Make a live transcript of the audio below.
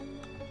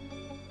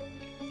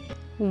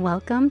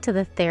Welcome to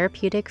the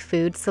Therapeutic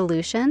Food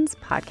Solutions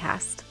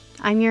podcast.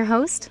 I'm your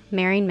host,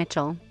 Mary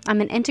Mitchell. I'm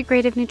an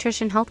integrative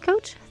nutrition health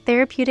coach,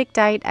 therapeutic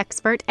diet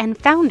expert, and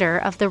founder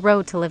of The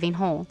Road to Living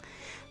Whole.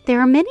 There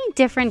are many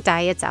different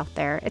diets out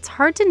there. It's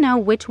hard to know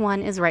which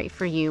one is right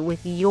for you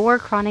with your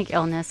chronic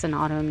illness and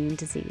autoimmune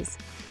disease.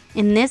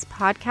 In this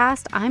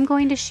podcast, I'm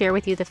going to share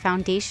with you the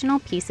foundational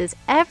pieces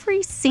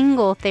every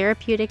single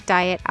therapeutic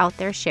diet out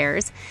there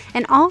shares,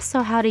 and also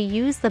how to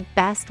use the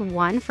best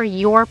one for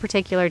your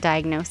particular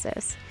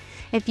diagnosis.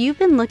 If you've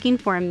been looking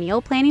for a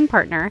meal planning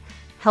partner,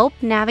 help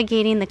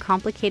navigating the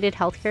complicated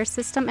healthcare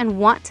system, and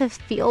want to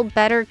feel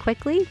better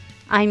quickly,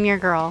 I'm your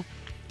girl.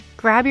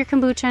 Grab your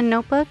kombucha and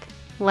notebook.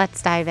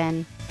 Let's dive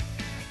in.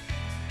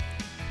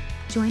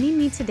 Joining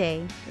me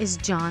today is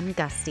John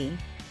Gusty.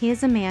 He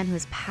is a man who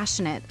is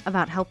passionate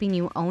about helping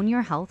you own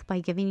your health by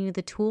giving you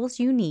the tools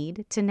you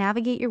need to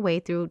navigate your way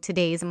through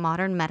today's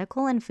modern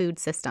medical and food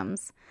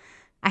systems.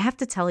 I have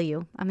to tell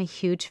you, I'm a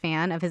huge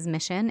fan of his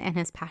mission and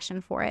his passion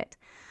for it.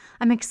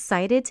 I'm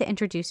excited to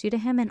introduce you to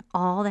him and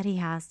all that he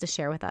has to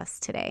share with us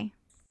today.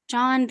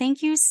 John,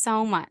 thank you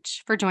so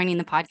much for joining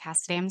the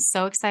podcast today. I'm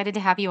so excited to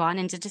have you on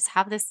and to just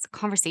have this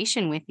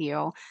conversation with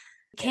you.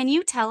 Can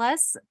you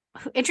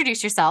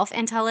introduce yourself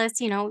and tell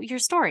us, your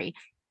story?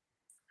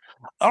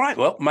 All right.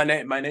 Well, my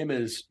name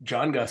is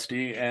John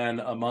Gusty, and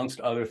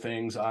amongst other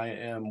things, I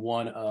am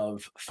one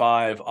of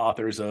 5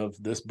 authors of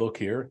this book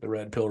here, The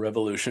Red Pill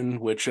Revolution,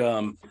 which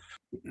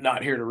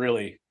not here to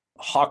really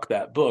hawk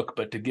that book,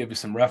 but to give you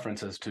some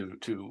references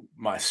to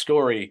my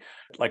story.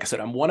 Like I said,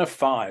 I'm one of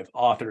 5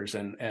 authors,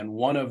 and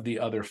one of the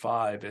other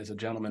 5 is a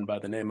gentleman by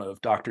the name of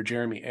Dr.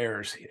 Jeremy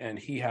Ayers, and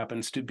he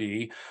happens to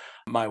be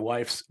my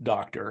wife's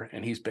doctor,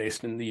 and he's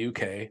based in the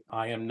UK.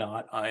 I am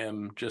not. I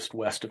am just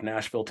west of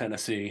Nashville,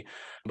 Tennessee,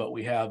 but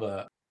we have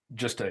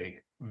just a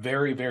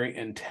very, very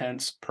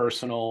intense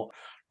personal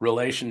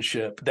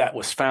relationship that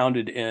was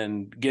founded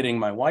in getting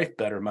my wife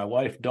better. My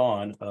wife,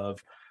 Dawn,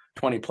 of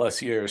 20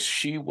 plus years,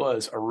 she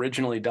was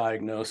originally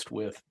diagnosed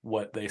with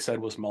what they said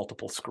was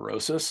multiple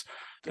sclerosis.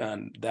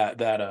 And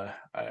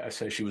I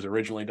say she was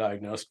originally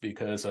diagnosed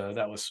because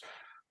that was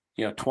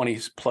 20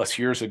 plus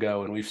years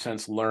ago, and we've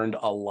since learned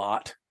a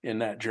lot in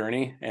that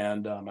journey.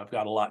 And I've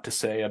got a lot to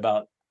say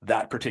about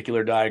that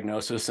particular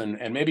diagnosis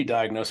and maybe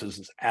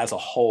diagnosis as a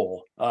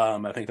whole.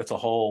 I think that's a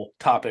whole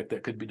topic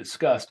that could be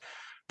discussed.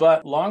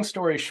 But long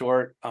story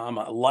short, I'm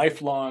a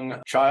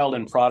lifelong child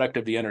and product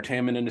of the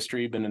entertainment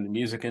industry, been in the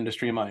music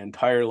industry my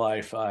entire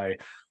life. I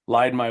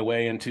lied my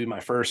way into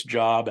my first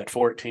job at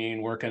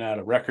 14, working at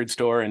a record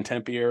store in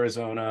Tempe,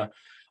 Arizona.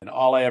 And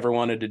all I ever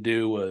wanted to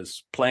do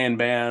was play in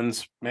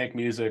bands, make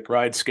music,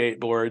 ride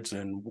skateboards,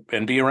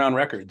 and be around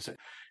records.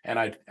 And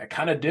I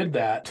kind of did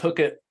that, took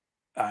it.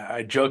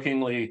 I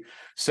jokingly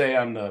say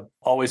I'm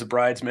always a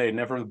bridesmaid,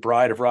 never the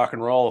bride of rock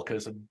and roll,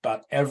 because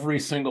about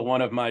every single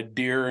one of my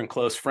dear and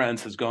close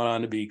friends has gone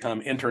on to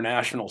become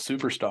international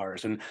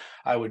superstars. And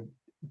I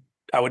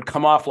would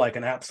come off like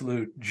an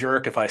absolute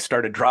jerk if I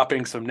started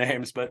dropping some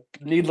names, but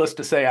needless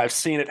to say, I've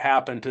seen it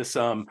happen to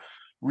some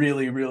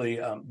really, really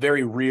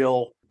very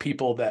real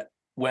people that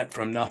went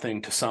from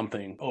nothing to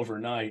something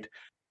overnight.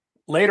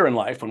 Later in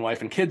life, when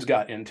wife and kids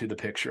got into the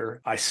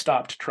picture, I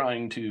stopped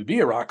trying to be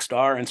a rock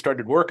star and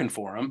started working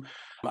for them.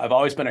 I've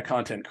always been a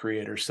content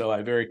creator, so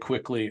I very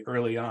quickly,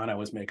 early on, I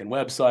was making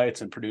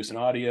websites and producing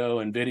audio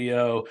and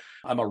video.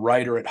 I'm a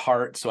writer at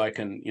heart, so I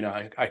can,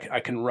 I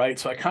can write.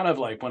 So I kind of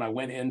like, when I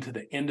went into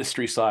the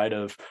industry side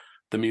of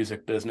the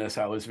music business,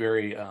 I was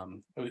very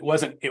it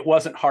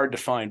wasn't hard to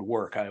find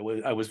work.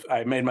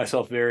 I made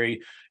myself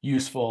very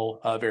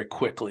useful very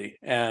quickly,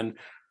 and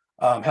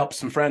helped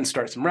some friends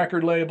start some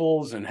record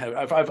labels, and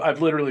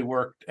I've literally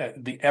worked at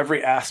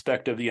every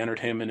aspect of the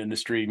entertainment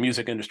industry,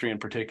 music industry in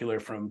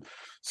particular, from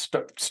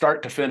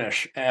start to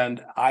finish.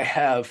 And I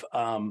have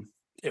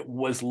it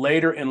was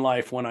later in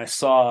life when I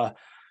saw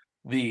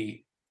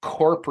the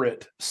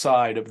corporate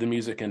side of the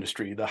music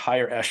industry, the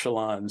higher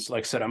echelons.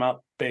 Like I said, I'm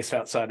based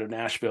outside of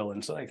Nashville,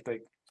 and so a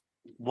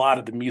lot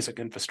of the music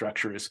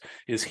infrastructure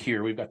is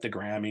here. We've got the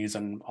Grammys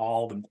and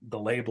all the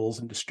labels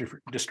and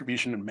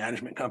distribution and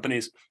management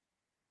companies.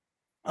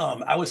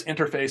 I was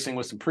interfacing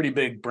with some pretty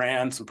big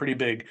brands, some pretty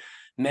big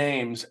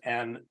names.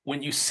 And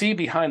when you see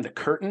behind the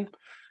curtain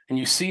and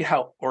you see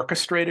how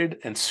orchestrated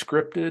and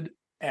scripted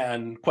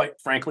and,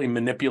 quite frankly,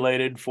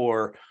 manipulated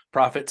for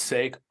profit's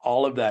sake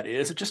all of that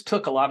is, it just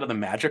took a lot of the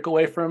magic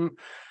away from,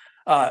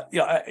 as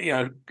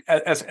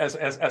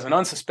an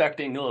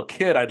unsuspecting little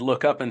kid, I'd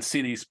look up and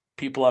see these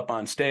people up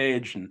on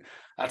stage, and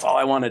that's all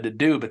I wanted to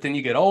do. But then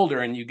you get older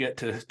and you get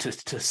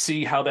to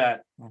see how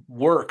that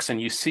works, and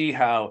you see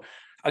how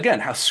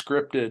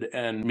scripted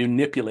and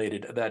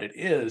manipulated that it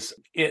is.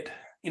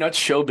 It's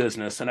show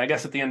business. And I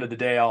guess at the end of the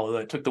day, although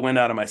it took the wind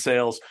out of my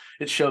sails,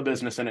 it's show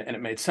business, and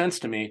it made sense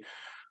to me.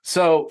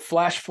 So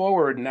flash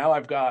forward, now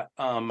I've got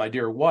my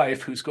dear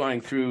wife who's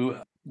going through,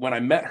 when I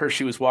met her,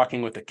 she was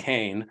walking with a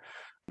cane.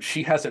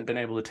 She hasn't been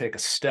able to take a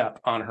step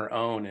on her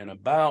own in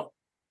about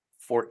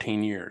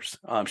 14 years.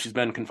 She's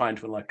been confined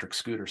to an electric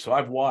scooter. So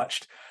I've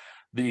watched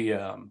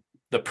the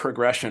the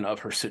progression of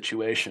her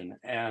situation.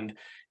 And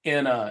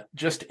in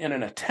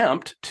an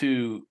attempt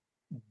to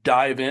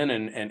dive in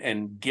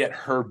and get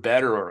her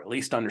better, or at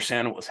least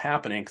understand what was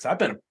happening, because I've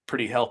been a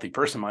pretty healthy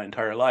person my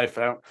entire life.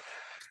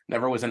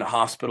 Never was in a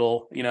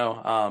hospital,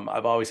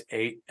 I've always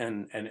ate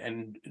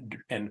and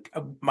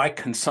my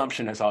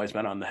consumption has always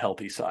been on the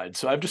healthy side.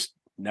 So I've just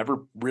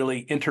never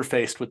really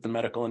interfaced with the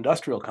medical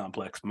industrial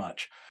complex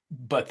much.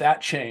 But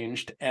that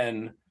changed,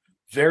 and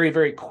very,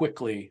 very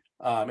quickly,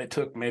 it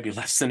took maybe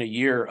less than a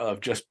year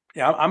of just,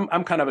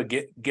 I'm kind of a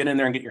get in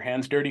there and get your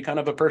hands dirty kind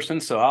of a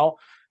person. So I'll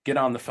get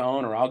on the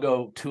phone, or I'll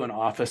go to an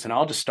office and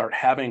I'll just start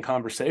having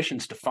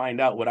conversations to find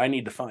out what I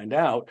need to find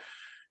out.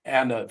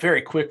 And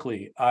very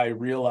quickly, I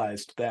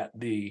realized that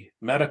the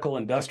medical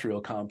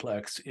industrial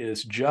complex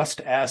is just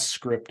as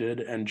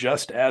scripted and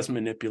just as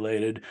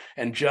manipulated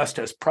and just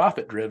as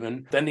profit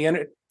driven than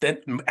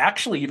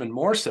actually even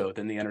more so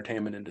than the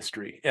entertainment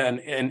industry.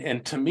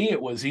 And to me,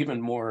 it was even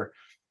more.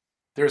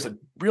 There's a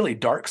really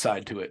dark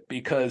side to it,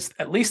 because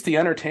at least the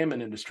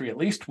entertainment industry, at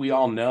least we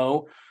all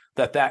know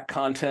that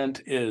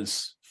content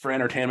is for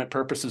entertainment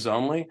purposes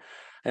only.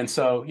 And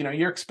so,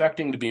 you're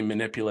expecting to be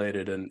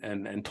manipulated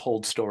and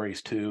told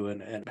stories to,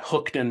 and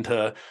hooked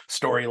into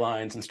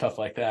storylines and stuff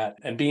like that,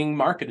 and being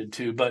marketed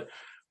to. But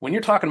when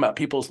you're talking about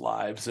people's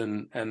lives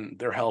and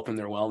their health and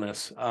their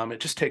wellness, it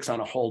just takes on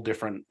a whole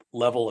different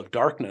level of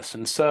darkness.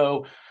 And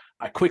so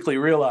I quickly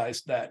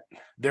realized that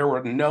there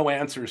were no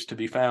answers to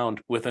be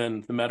found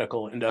within the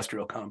medical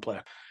industrial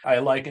complex. I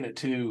liken it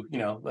to,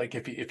 like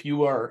if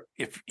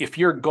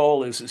your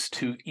goal is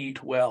to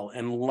eat well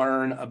and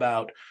learn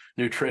about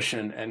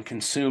nutrition and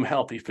consume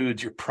healthy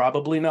foods, you're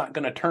probably not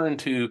going to turn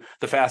to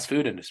the fast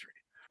food industry.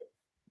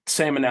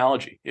 Same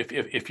analogy.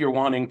 If you're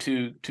wanting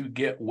to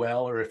get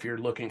well, or if you're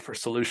looking for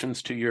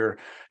solutions to your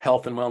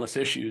health and wellness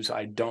issues,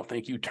 I don't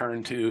think you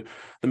turn to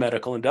the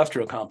medical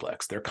industrial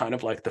complex. They're kind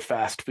of like the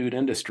fast food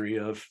industry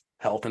of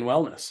health and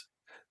wellness.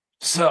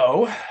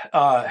 So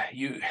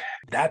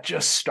that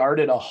just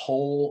started a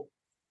whole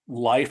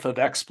life of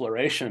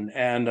exploration.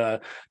 And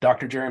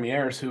Dr. Jeremy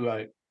Ayers, who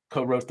I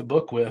co-wrote the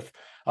book with,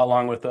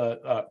 along with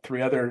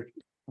 3 other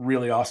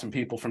really awesome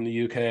people from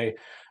the UK,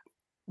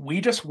 we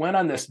just went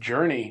on this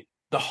journey.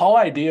 The whole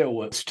idea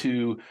was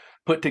to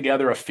put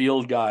together a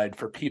field guide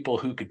for people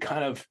who could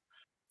I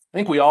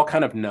think we all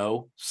kind of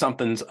know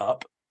something's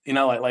up,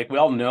 like we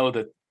all know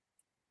that.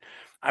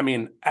 I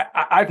mean,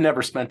 I've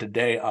never spent a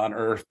day on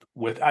earth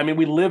we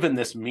live in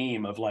this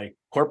meme of like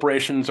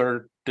corporations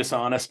are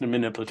dishonest and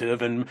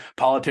manipulative, and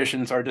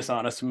politicians are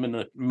dishonest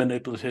and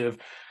manipulative.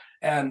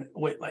 And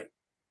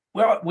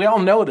we all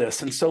know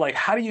this. And so like,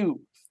 how do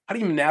you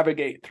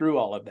navigate through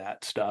all of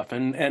that stuff?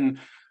 And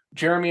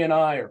Jeremy and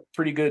I are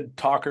pretty good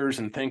talkers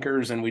and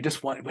thinkers, and we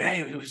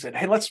said,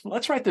 hey,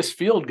 let's write this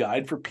field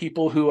guide for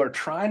people who are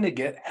trying to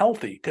get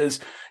healthy. Because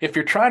if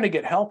you're trying to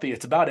get healthy,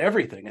 it's about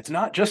everything. It's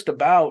not just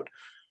about,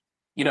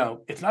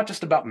 it's not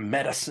just about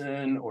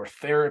medicine or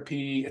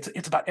therapy.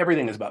 It's about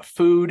everything. It's about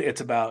food.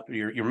 It's about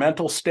your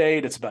mental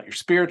state. It's about your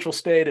spiritual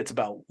state. It's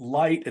about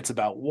light. It's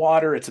about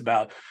water. It's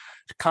about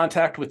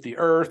contact with the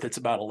earth. It's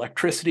about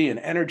electricity and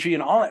energy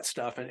and all that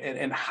stuff.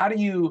 And how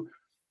do you,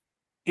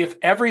 if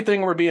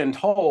everything we're being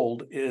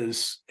told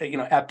is,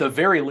 at the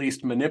very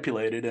least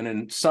manipulated, and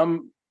in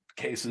some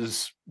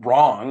cases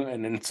wrong,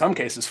 and in some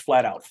cases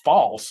flat out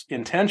false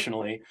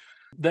intentionally,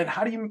 then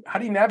how do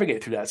you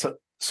navigate through that?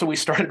 So we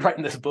started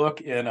writing this book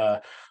in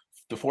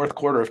the fourth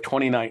quarter of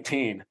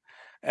 2019,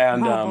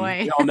 and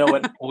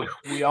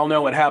we all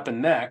know what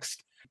happened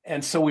next.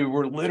 And so we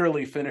were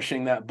literally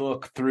finishing that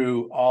book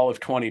through all of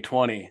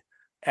 2020,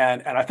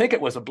 and I think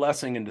it was a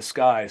blessing in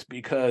disguise,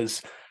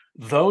 because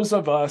those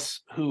of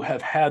us who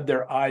have had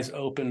their eyes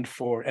opened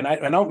for, and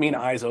I don't mean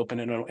eyes open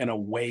in a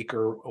wake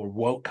or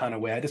woke kind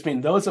of way. I just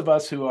mean those of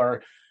us who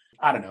are,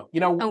 I don't know,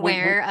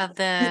 aware of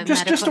the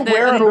just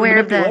aware of the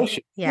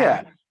manipulation.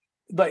 Yeah.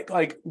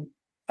 Like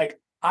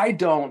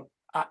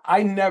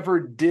I never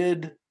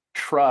did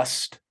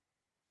trust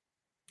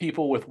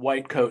people with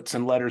white coats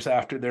and letters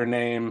after their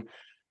name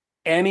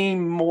any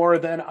more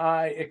than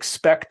I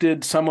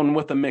expected someone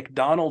with a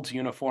McDonald's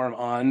uniform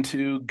on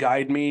to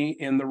guide me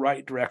in the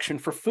right direction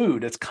for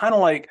food. It's kind of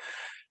like,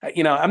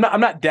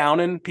 I'm not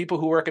downing people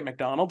who work at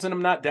McDonald's, and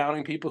I'm not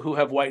downing people who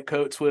have white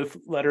coats with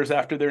letters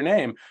after their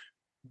name.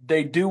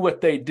 They do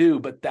what they do,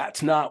 but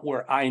that's not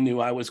where I knew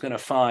I was going to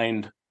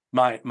find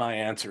my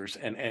answers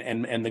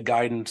and the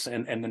guidance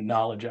and the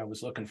knowledge I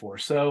was looking for.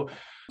 So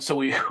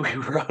we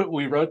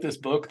wrote this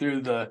book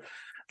through the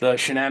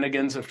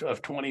shenanigans of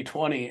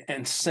 2020.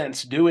 And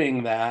since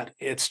doing that,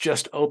 it's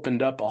just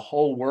opened up a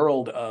whole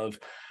world of,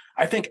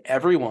 I think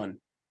everyone,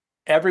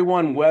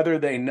 whether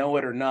they know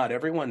it or not,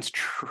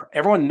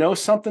 everyone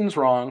knows something's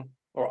wrong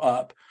or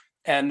up.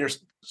 And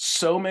there's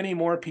so many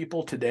more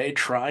people today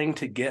trying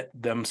to get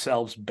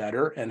themselves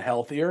better and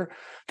healthier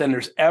than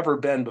there's ever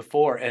been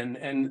before.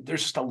 And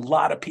there's just a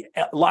lot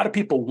of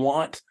people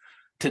want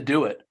to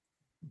do it.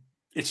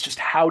 It's just,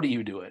 how do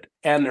you do it?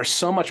 And there's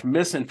so much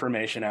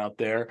misinformation out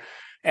there.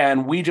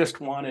 And we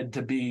just wanted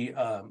to be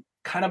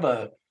kind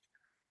of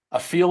a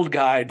field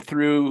guide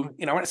through,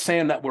 I'm not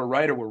saying that we're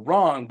right or we're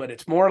wrong, but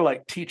it's more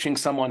like teaching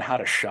someone how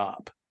to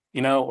shop,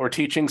 or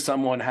teaching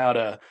someone how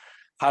to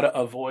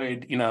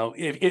avoid,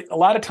 a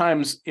lot of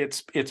times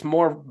it's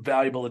more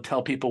valuable to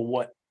tell people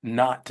what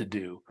not to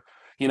do,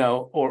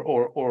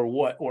 or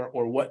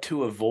what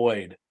to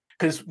avoid,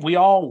 because we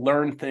all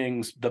learn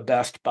things the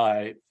best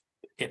by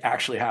it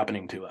actually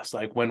happening to us.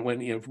 Like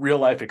when real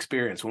life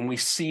experience, when we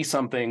see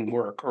something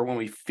work or when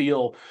we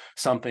feel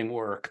something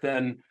work,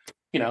 then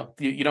you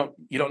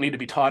don't need to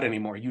be taught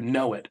anymore. You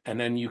know it, and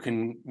then you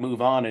can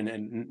move on,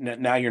 and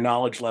now your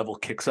knowledge level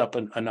kicks up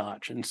a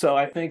notch. And so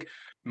I think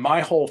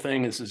my whole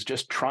thing is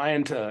just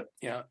trying to,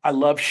 I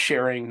love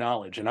sharing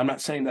knowledge, and I'm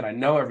not saying that I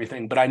know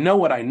everything, but I know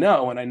what I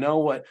know, and I know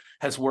what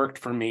has worked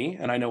for me,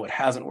 and I know what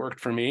hasn't worked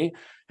for me.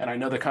 And I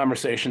know the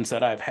conversations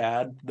that I've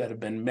had that have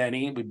been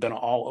many. We've been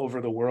all over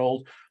the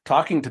world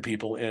talking to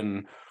people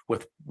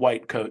with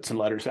white coats and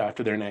letters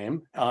after their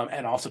name,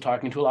 and also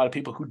talking to a lot of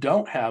people who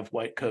don't have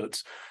white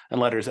coats and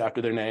letters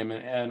after their name.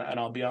 And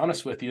I'll be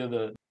honest with you,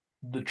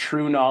 the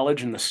true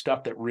knowledge and the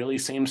stuff that really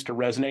seems to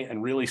resonate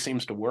and really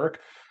seems to work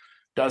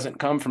doesn't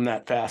come from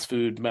that fast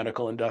food,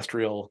 medical,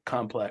 industrial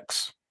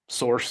complex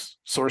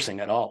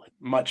sourcing at all.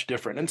 Much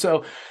different. And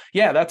so,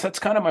 yeah, that's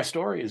kind of my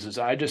story is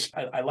I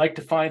like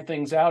to find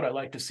things out. I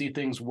like to see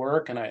things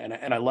work. And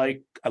I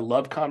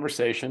love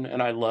conversation,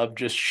 and I love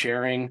just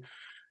sharing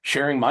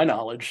my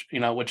knowledge,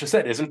 which I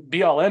said isn't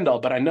be all end all,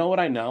 but I know what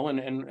I know.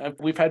 And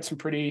we've had some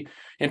pretty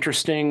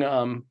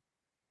interesting,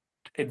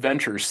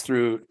 adventures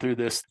through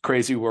this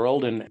crazy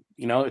world, and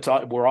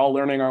we're all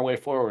learning our way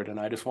forward, and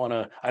I just want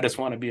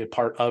to be a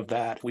part of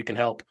that. If we can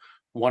help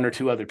one or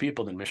two other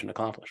people, then mission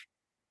accomplished.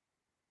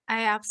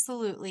 I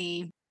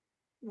absolutely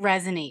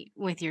resonate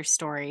with your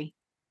story.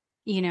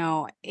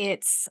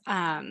 It's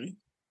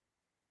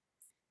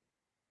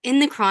in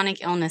the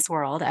chronic illness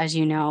world, as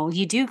you know,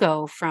 you do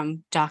go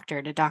from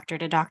doctor to doctor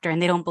to doctor,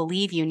 and they don't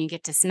believe you, and you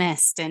get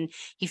dismissed, and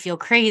you feel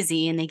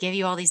crazy, and they give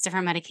you all these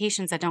different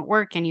medications that don't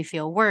work, and you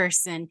feel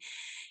worse. And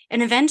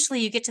eventually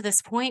you get to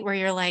this point where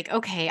you're like,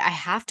 okay, I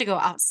have to go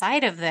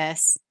outside of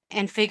this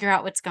and figure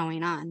out what's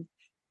going on.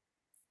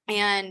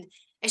 And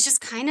it's just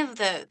kind of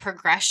the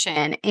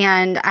progression.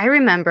 And I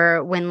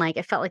remember when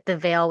it felt like the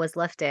veil was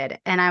lifted,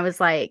 and I was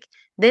like,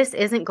 this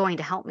isn't going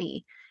to help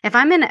me. If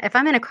I'm in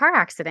a car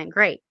accident,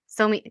 great.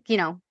 Sew me,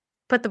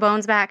 put the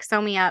bones back,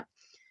 sew me up,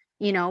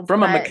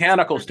 From a but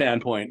mechanical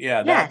standpoint,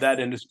 yeah, yes, that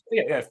industry,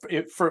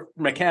 for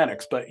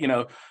mechanics, but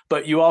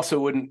but you also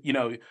wouldn't,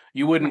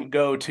 you wouldn't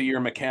go to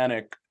your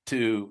mechanic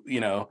to,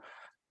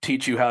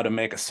 teach you how to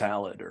make a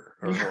salad, or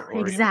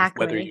even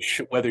exactly.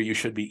 whether you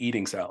should be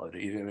eating salad. I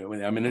mean,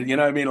 what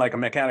I mean? Like a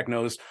mechanic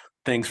knows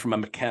things from a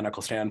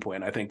mechanical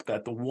standpoint. I think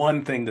that the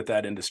one thing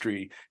that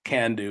industry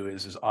can do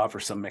is offer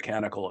some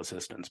mechanical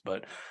assistance.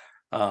 But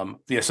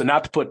yeah, so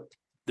not to put,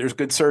 there's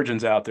good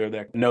surgeons out there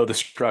that know the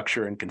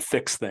structure and can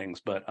fix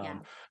things, but Yeah.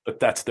 but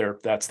that's their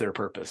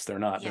purpose. They're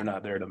not Yeah.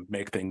 there to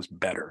make things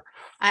better.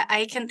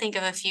 I can think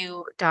of a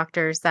few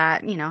doctors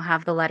that,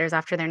 have the letters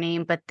after their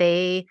name, but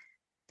they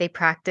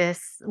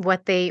practice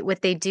what they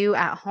do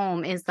at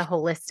home is the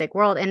holistic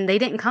world. And they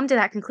didn't come to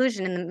that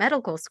conclusion in med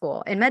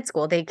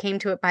school. They came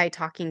to it by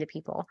talking to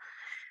people.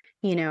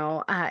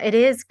 It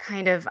is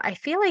kind of, I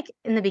feel like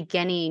in the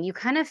beginning,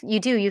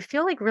 you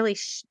feel like really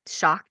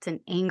shocked and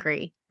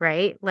angry,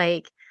 right?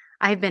 Like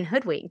I've been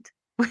hoodwinked.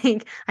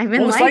 Like I've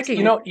been Well, it's lied like,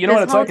 to what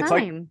this it's whole like.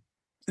 time.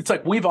 It's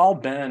like we've all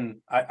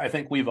been, I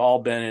think we've all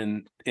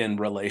been in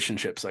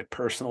relationships, like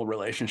personal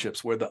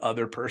relationships, where the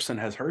other person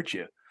has hurt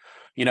you,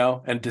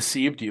 and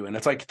deceived you. And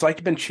it's like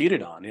you've been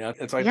cheated on,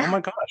 it's like, oh Yeah.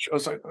 my gosh. I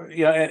was like,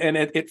 yeah. And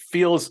it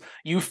feels,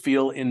 you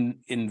feel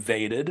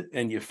invaded,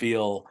 and you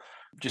feel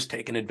just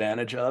taken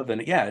advantage of.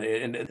 And yeah,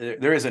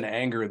 there is an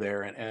anger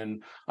there.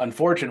 And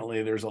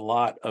unfortunately, there's a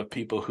lot of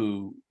people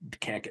who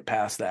can't get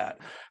past that.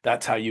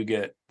 That's how you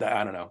get that.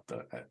 I don't know.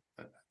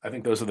 I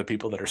think those are the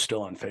people that are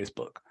still on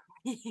Facebook.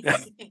 Yeah.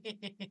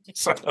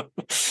 So,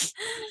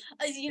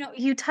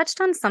 You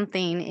touched on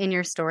something in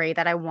your story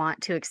that I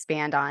want to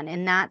expand on,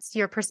 and that's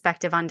your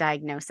perspective on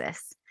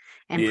diagnosis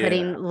and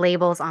putting yeah,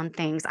 labels on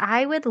things.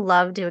 I would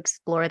love to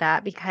explore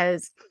that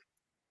because,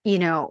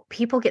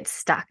 people get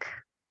stuck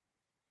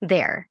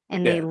there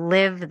and they yeah.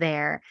 live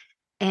there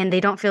and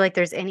they don't feel like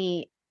there's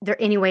any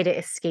way to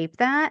escape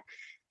that.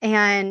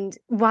 And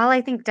while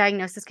I think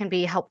diagnosis can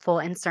be helpful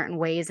in certain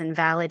ways in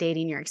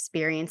validating your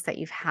experience that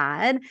you've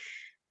had,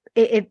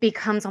 it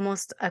becomes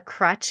almost a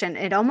crutch, and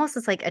it almost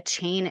is like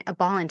a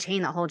ball and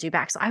chain that holds you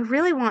back. So I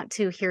really want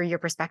to hear your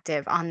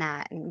perspective on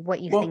that and what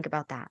you think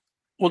Well, about that.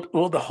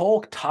 the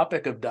whole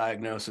topic of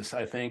diagnosis,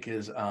 I think,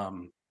 is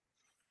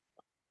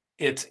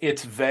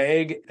it's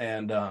vague,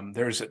 and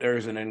there's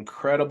an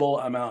incredible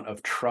amount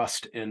of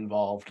trust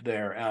involved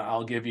there.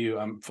 I'll give you,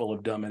 I'm full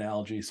of dumb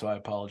analogies, so I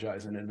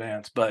apologize in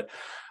advance. But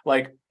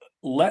like,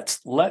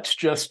 let's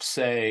just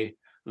say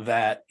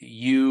that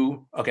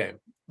okay,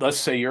 let's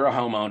say you're a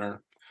homeowner,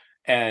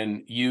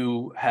 and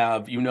you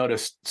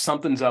notice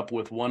something's up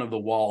with one of the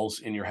walls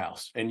in your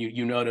house, and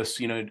you notice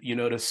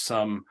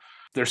some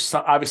there's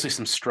obviously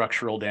some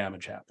structural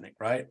damage happening,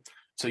 right?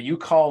 So you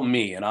call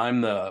me, and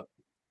I'm the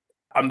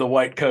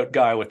white coat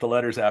guy with the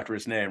letters after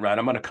his name, right?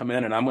 I'm going to come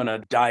in and I'm going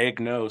to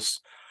diagnose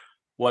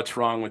what's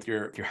wrong with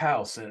your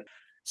house. And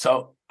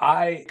so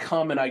I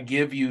come and I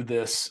give you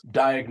this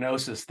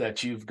diagnosis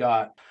that you've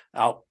got.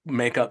 I'll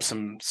make up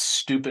some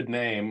stupid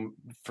name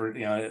for,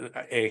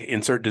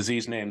 insert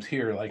disease names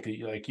here. Like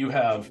you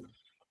have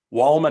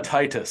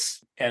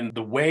Walmatitis. And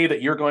the way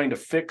that you're going to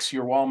fix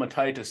your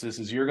Walmatitis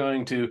is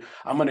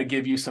I'm going to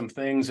give you some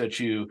things that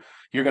you're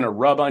going to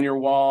rub on your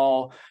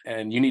wall,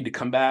 and you need to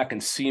come back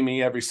and see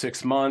me every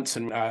 6 months.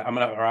 And I'm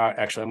going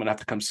to have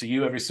to come see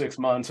you every 6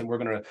 months. And we're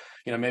going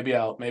to,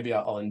 maybe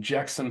I'll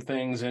inject some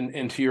things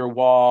into your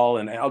wall,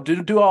 and I'll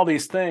do all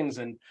these things.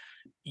 And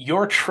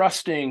you're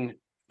trusting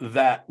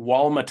that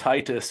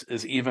Walmatitis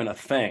is even a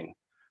thing,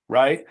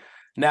 right?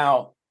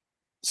 Now,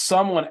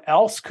 someone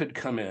else could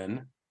come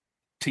in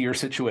to your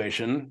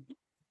situation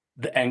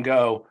and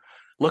go,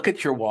 look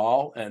at your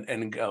wall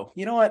and go,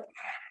 you know what?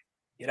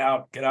 Get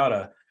out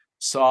a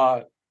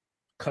saw,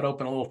 cut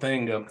open a little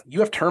thing. Go, you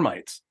have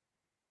termites.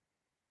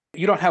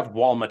 You don't have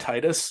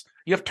Walmatitis.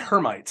 You have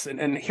termites.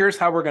 And here's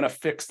how we're going to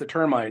fix the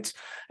termites.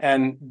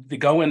 And they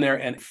go in there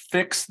and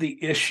fix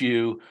the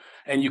issue.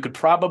 And you could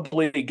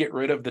probably get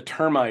rid of the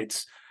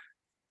termites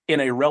in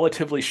a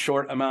relatively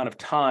short amount of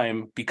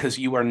time, because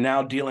you are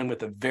now dealing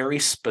with a very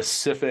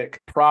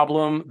specific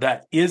problem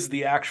that is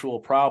the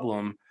actual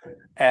problem,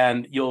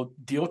 and you'll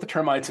deal with the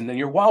termites and then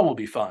your wall will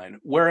be fine.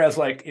 Whereas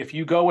like if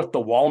you go with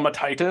the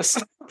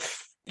Walmatitis,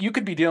 you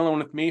could be dealing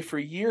with me for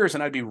years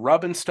and I'd be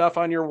rubbing stuff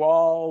on your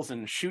walls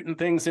and shooting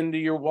things into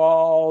your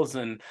walls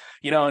and,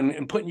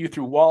 and putting you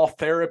through wall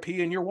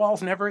therapy, and your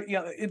walls never,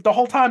 the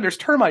whole time there's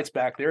termites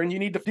back there and you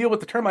need to deal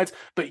with the termites,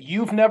 but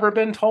you've never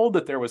been told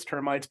that there was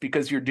termites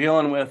because you're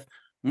dealing with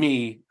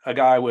me, a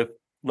guy with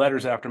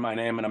letters after my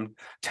name. And I'm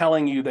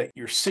telling you that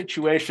your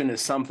situation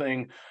is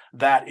something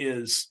that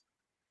is,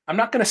 I'm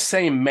not going to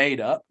say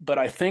made up, but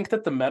I think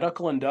that the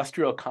medical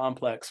industrial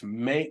complex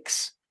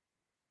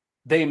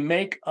they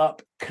make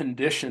up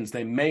conditions,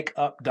 they make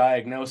up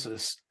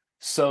diagnosis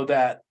so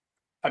that,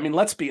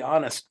 let's be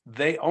honest,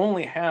 they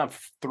only have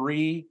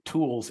 3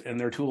 tools in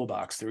their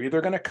toolbox. They're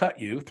either going to cut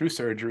you through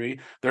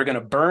surgery, they're going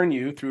to burn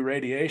you through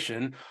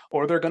radiation,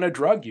 or they're going to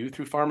drug you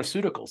through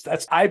pharmaceuticals.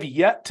 I've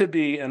yet to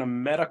be in a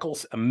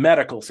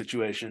medical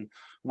situation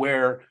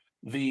where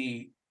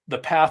the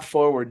path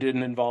forward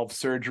didn't involve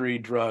surgery,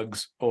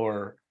 drugs,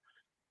 or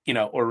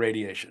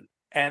radiation.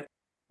 And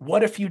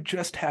what if you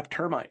just have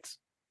termites?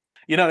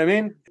 You know what I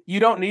mean? You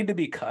don't need to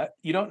be cut.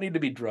 You don't need to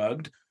be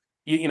drugged.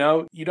 You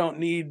don't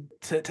need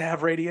to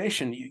have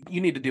radiation.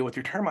 You need to deal with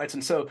your termites.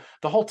 And so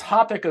the whole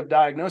topic of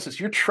diagnosis,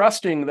 you're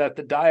trusting that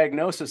the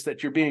diagnosis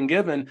that you're being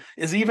given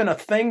is even a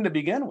thing to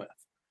begin with,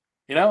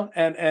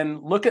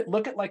 and look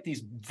at like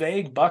these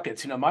vague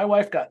buckets. My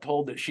wife got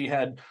told that she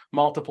had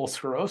multiple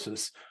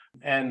sclerosis,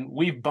 and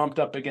we've bumped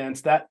up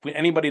against that.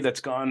 Anybody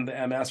that's gone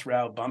the MS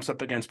route bumps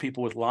up against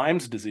people with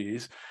Lyme's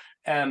disease.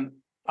 And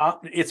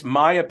it's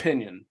my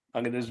opinion.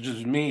 This is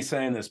just me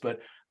saying this, but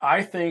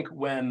I think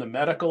when the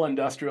medical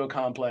industrial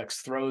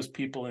complex throws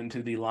people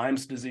into the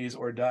Lyme's disease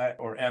or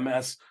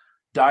MS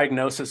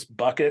diagnosis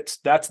buckets,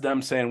 that's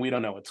them saying, we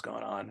don't know what's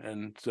going on.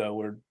 And so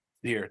we're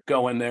here,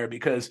 go in there,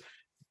 because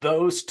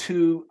those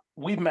two,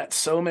 we've met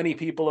so many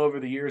people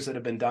over the years that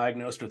have been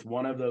diagnosed with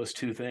one of those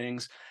 2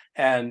 things,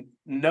 and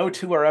no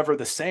two are ever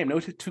the same. No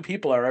two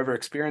people are ever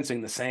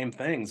experiencing the same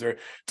things. Or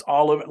it's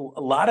all over.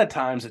 A lot of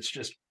times it's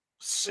just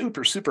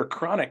super, super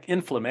chronic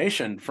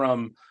inflammation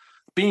from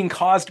being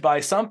caused by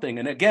something.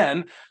 And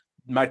again,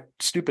 my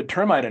stupid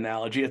termite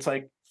analogy, it's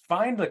like,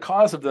 find the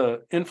cause of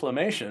the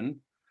inflammation,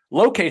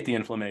 locate the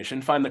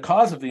inflammation, find the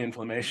cause of the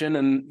inflammation,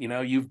 and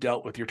you've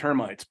dealt with your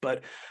termites.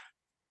 But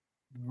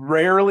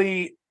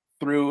rarely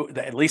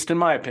at least in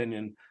my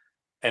opinion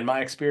and my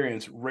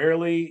experience,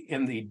 rarely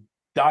in the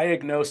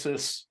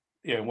diagnosis,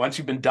 once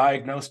you've been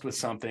diagnosed with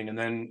something and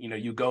then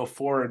you go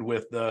forward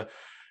with the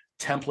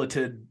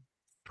templated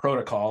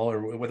protocol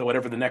or with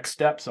whatever the next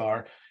steps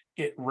are,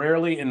 it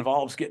rarely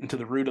involves getting to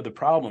the root of the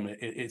problem.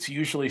 It's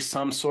usually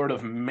some sort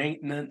of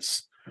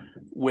maintenance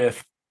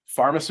with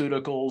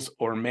pharmaceuticals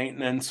or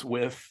maintenance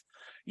with,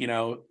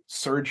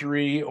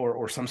 surgery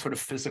or some sort of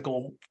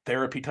physical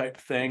therapy type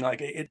thing. Like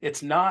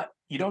it's not,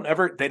 they don't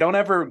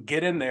ever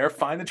get in there,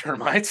 find the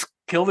termites,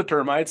 kill the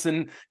termites,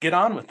 and get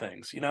on with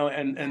things,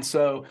 and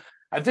so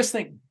I just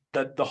think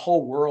that the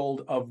whole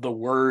world of the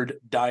word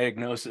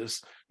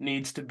diagnosis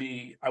needs to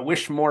be, I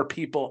wish more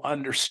people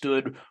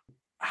understood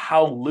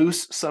how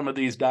loose some of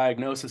these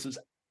diagnoses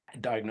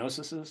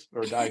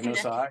or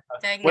diagnosi.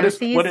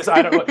 What is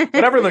I don't know,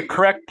 whatever the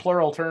correct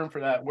plural term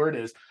for that word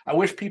is. I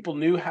wish people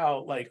knew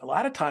how, like, a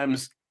lot of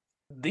times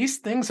these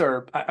things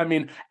are,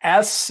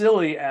 as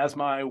silly as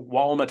my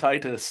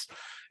Walmatitis,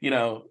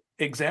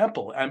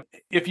 example.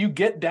 If you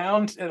get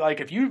down to, like,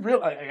 if you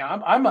really,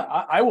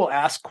 I will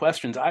ask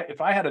questions.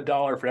 If I had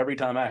 $1 for every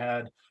time I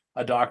had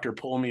a doctor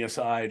pull me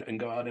aside and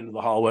go out into the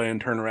hallway and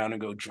turn around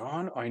and go,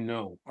 John, I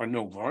know, I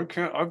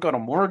can't, I've got a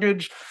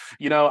mortgage,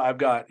 I've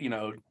got,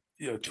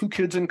 two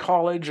kids in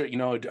college.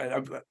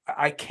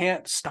 I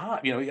can't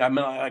stop. I mean,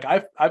 like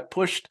I've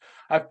pushed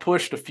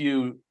a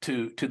few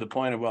to the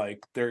point of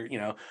like they're,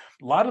 a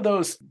lot of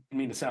those, I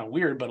mean to sound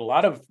weird, but a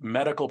lot of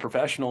medical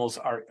professionals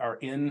are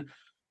in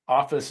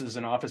offices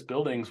and office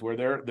buildings where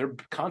they're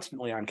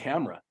constantly on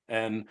camera,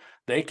 and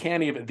they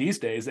can't even these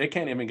days they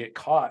can't even get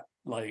caught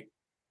like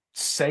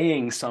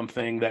saying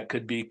something that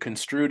could be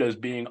construed as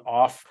being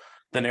off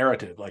the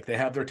narrative. Like they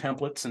have their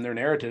templates and their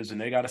narratives,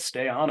 and they got to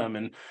stay on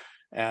them.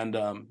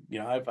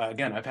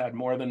 I've had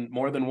more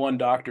than one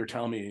doctor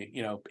tell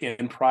me,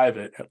 in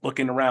private,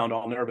 looking around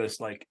all nervous,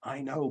 like, I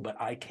know, but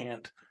I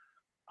can't.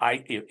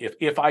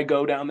 If I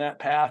go down that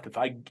path,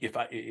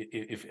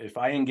 if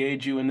I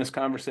engage you in this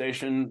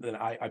conversation, then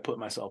I put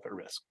myself at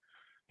risk,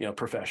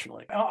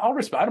 professionally. I'll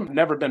respect. It's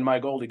never been my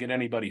goal to get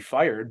anybody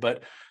fired,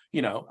 but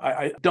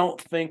I don't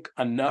think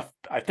enough.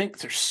 I think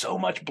there's so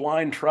much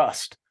blind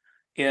trust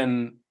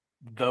in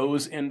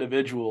those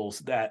individuals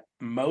that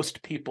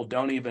most people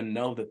don't even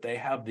know that they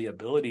have the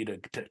ability to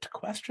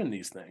question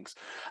these things.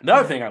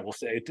 Another thing I will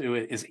say too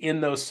is in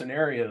those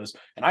scenarios,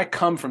 and I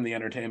come from the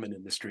entertainment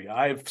industry,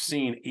 I've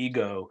seen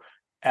ego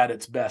at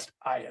its best.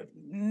 I have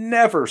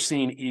never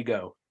seen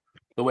ego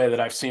the way that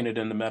I've seen it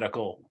in the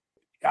medical.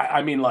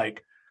 I mean,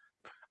 like,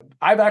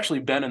 I've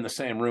actually been in the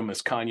same room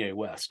as Kanye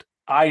West.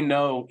 I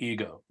know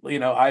ego.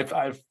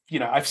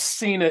 I've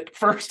seen it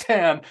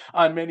firsthand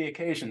on many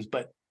occasions,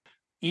 but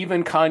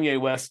even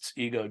Kanye West's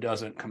ego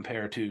doesn't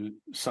compare to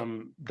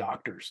some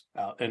doctors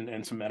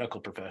and some medical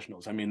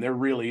professionals. I mean, there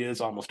really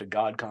is almost a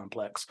God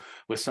complex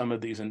with some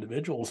of these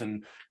individuals,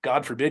 and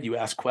God forbid you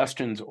ask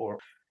questions or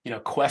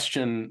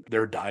question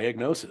their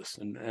diagnosis.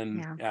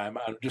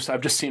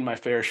 I've just seen my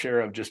fair share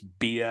of just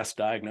BS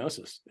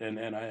diagnosis,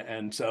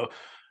 and so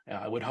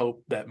I would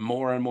hope that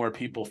more and more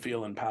people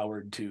feel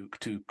empowered to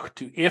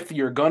if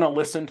you're going to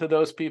listen to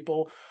those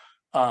people,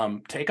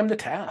 take them to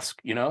task.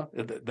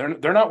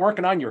 They're not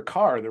working on your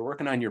car, they're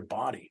working on your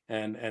body,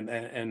 and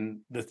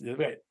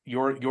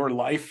your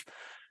life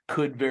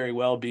could very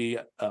well be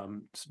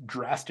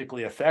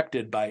drastically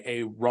affected by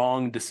a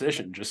wrong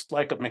decision. Just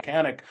like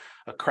a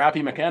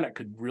crappy mechanic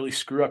could really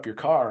screw up your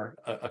car,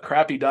 a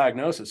crappy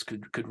diagnosis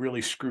could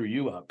really screw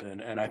you up.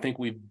 And I think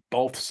we've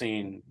both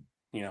seen,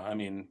 I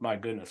mean, my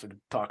goodness, I could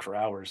talk for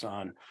hours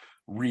on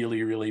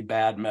really, really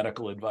bad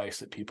medical advice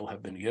that people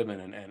have been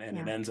given, and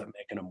it ends up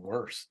making them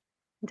worse.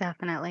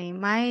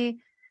 Definitely.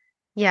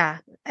 Yeah,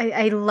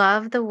 I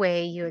love the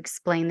way you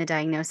explain the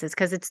diagnosis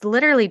because it's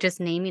literally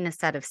just naming a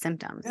set of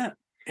symptoms. Yeah.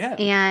 Yeah.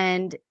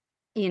 And,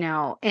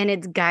 and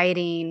it's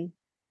guiding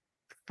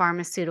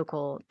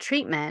pharmaceutical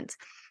treatment.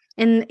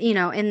 In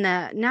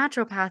the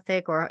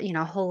naturopathic or,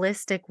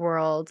 holistic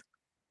world,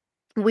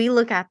 we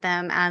look at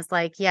them as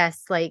like,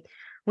 yes, like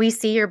we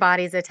see your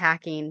body's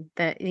attacking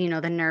the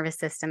nervous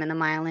system and the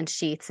myelin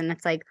sheaths. And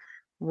it's like,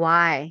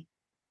 why?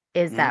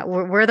 Is Mhm. that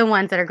we're the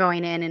ones that are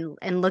going in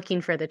and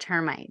looking for the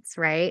termites,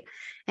 right?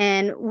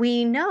 And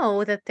we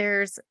know that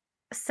there's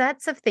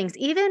sets of things,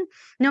 even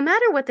no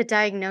matter what the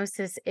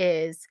diagnosis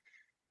is,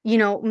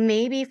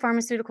 maybe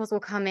pharmaceuticals will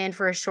come in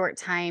for a short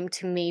time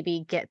to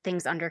maybe get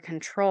things under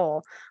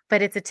control,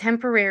 but it's a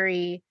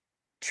temporary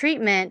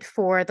treatment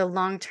for the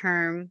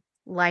long-term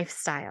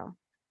lifestyle,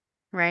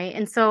 right?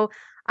 And so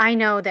I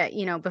know that,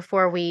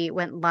 before we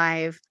went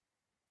live,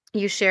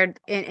 you shared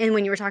and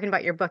when you were talking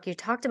about your book, you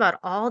talked about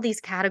all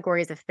these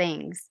categories of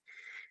things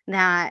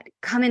that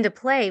come into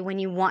play when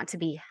you want to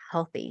be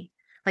healthy,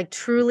 like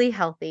truly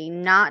healthy,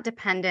 not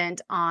dependent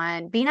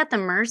on being at the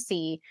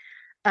mercy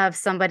of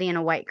somebody in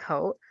a white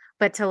coat,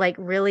 but to like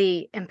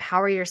really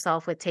empower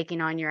yourself with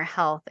taking on your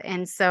health.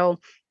 And so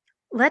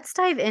let's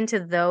dive into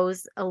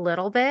those a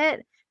little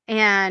bit.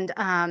 And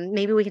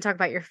maybe we can talk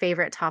about your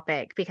favorite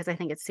topic because I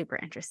think it's super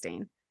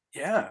interesting.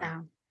 Yeah.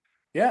 So,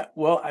 Yeah.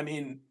 Well, I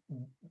mean,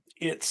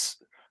 it's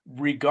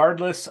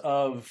regardless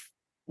of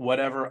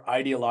whatever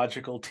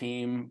ideological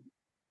team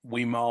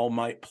we all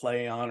might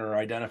play on or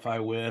identify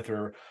with,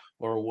 or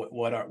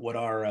what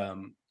our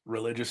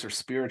religious or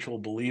spiritual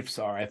beliefs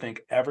are. I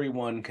think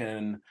everyone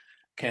can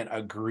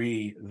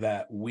agree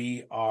that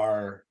we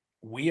are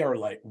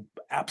like,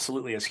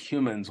 absolutely, as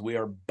humans, we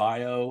are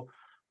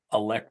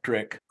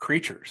bioelectric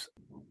creatures.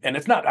 And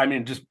it's not, I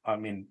mean,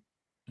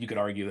 you could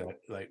argue that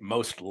like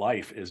most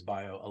life is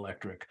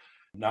bioelectric,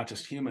 not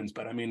just humans,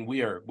 but I mean,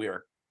 we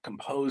are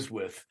composed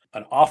with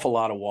an awful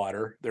lot of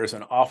water. There's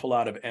an awful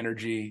lot of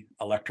energy,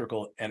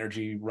 electrical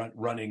energy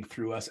running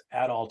through us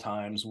at all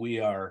times. We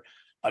are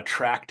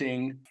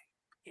attracting,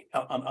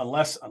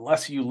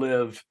 unless you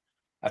live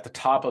at the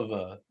top of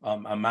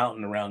a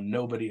mountain around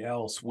nobody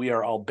else, we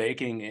are all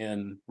baking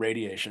in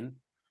radiation.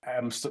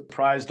 I'm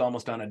surprised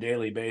almost on a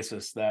daily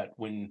basis that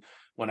when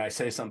I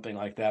say something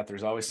like that,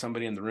 there's always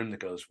somebody in the room that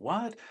goes,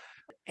 "What?"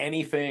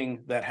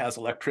 Anything that has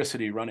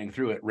electricity running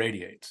through it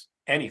radiates.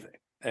 Anything.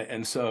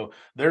 And so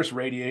there's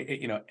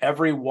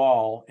every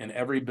wall in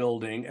every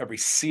building, every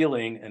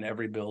ceiling in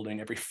every building,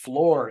 every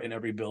floor in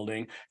every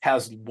building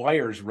has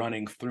wires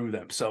running through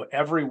them. So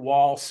every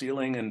wall,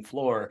 ceiling, and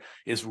floor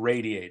is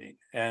radiating.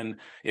 And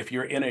if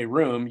you're in a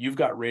room, you've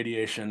got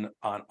radiation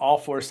on all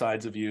four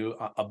sides of you,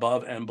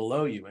 above and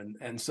below you.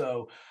 And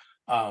so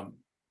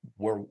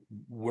we're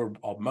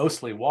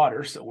mostly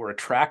water, so we're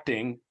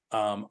attracting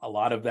a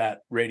lot of that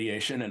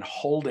radiation and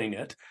holding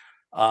it.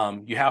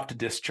 You have to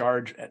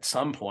discharge at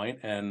some point,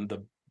 and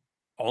the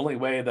only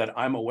way that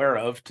I'm aware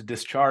of to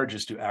discharge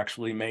is to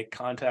actually make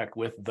contact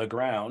with the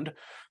ground.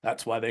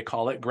 That's why they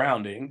call it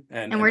grounding,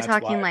 And and we're that's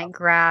talking why, like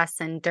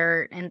grass and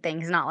dirt and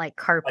things, not like like,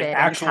 carpet and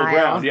actual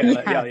ground. tile.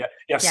 Yeah, Yeah. yeah.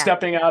 Yeah.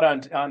 Stepping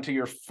out onto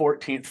your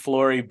 14th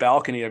floor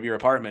balcony of your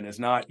apartment is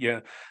not,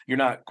 you're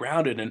not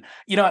grounded. And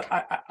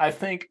I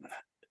think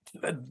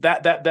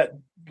that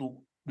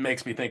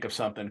makes me think of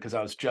something, because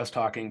I was just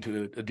talking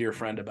to a dear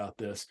friend about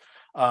this.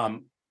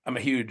 I'm a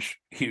huge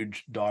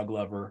dog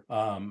lover,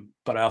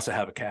 but I also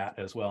have a cat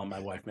as well. My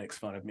wife makes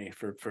fun of me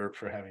for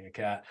having a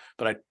cat,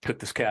 but I took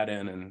this cat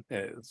in, and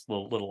it's a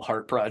little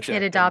heart project.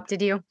 It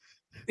adopted you.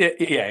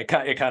 It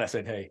kind of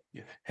said,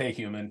 hey,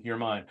 human, you're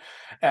mine.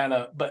 And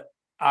but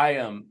I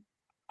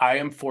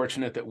am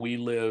fortunate that we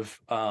live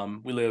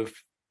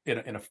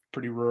in a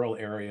pretty rural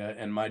area,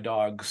 and my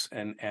dogs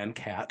and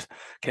cat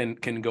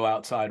can go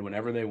outside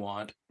whenever they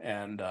want,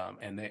 and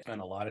they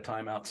spend a lot of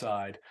time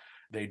outside.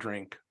 They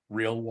drink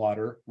real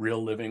water,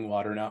 real living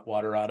water, not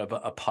water out of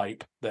a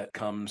pipe that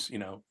comes,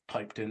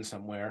 piped in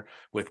somewhere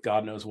with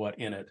God knows what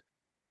in it.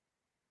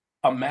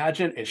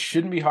 Imagine, it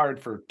shouldn't be hard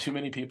for too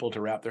many people to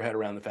wrap their head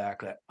around the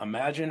fact that,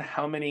 imagine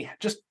how many,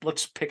 just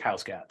let's pick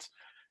house cats.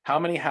 How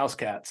many house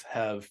cats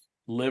have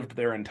lived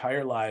their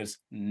entire lives,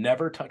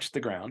 never touched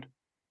the ground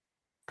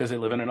because they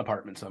live in an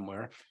apartment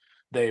somewhere.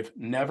 They've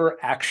never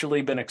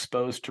actually been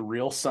exposed to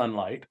real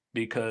sunlight,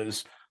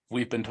 because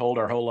we've been told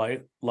our whole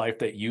life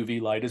that UV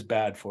light is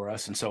bad for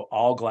us. And so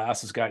all glass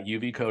has got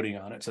UV coating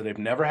on it. So they've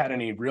never had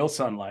any real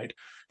sunlight.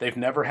 They've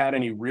never had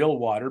any real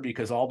water,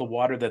 because all the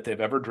water that they've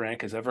ever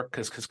drank has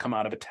come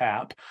out of a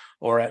tap,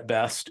 or at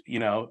best,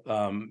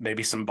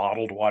 maybe some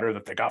bottled water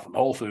that they got from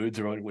Whole Foods,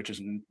 which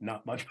is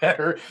not much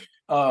better.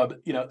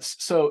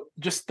 So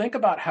just think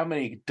about how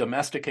many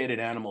domesticated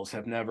animals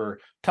have never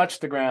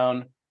touched the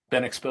ground,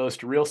 been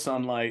exposed to real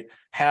sunlight,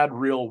 had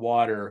real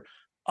water.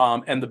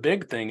 And the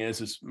big thing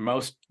is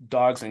most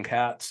dogs and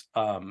cats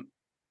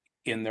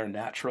in their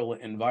natural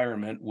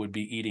environment would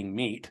be eating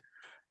meat.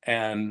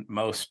 And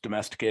most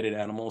domesticated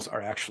animals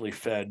are actually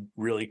fed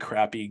really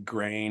crappy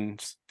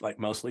grains, like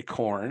mostly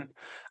corn.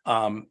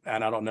 And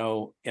I don't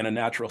know, in a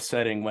natural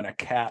setting, when a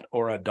cat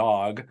or a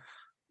dog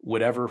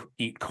would ever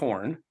eat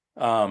corn.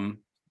 I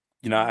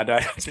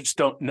just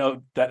don't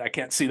know that. I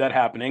can't see that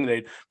happening.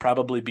 They'd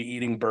probably be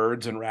eating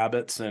birds and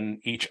rabbits and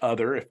each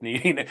other if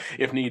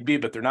need be,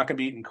 but they're not going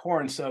to be eating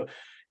corn. So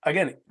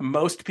again,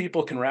 most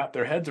people can wrap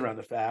their heads around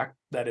the fact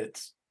that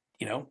it's,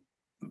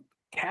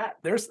 cat.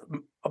 There's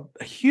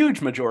a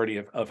huge majority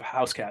of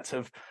house cats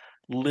have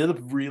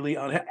lived really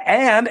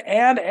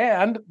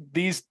and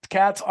these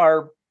cats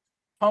are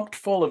pumped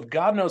full of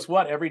God knows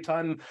what every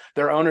time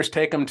their owners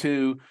take them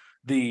to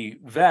the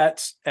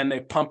vets, and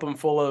they pump them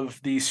full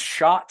of these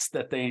shots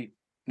that they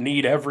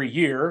need every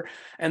year.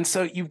 And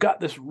so you've got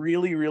this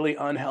really, really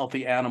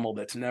unhealthy animal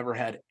that's never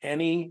had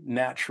any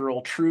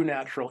true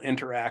natural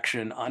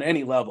interaction on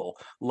any level,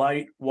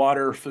 light,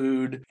 water,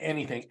 food,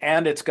 anything.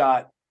 And it's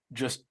got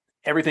just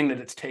everything that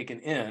it's taken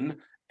in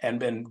and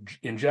been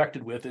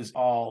injected with is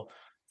all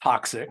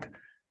toxic.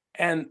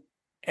 And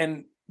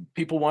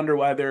people wonder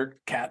why their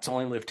cats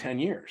only live 10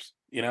 years,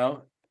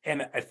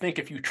 And I think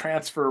if you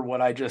transfer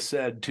what I just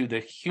said to the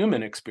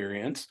human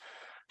experience,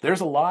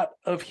 there's a lot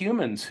of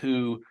humans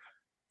who,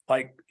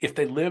 like, if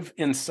they live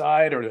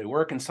inside or they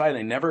work inside,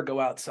 they never go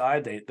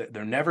outside.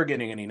 They're never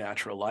getting any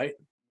natural light.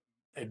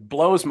 It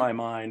blows my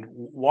mind.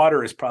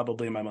 Water is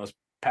probably my most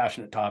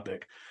passionate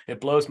topic. It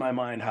blows my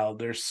mind how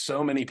there's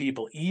so many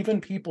people, even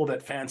people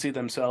that fancy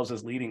themselves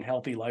as leading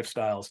healthy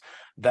lifestyles,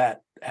 that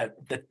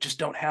just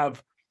don't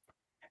have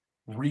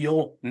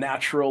real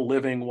natural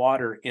living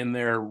water in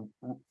their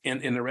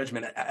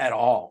regimen at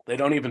all. They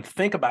don't even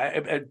think about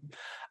it.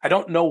 I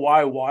don't know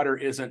why water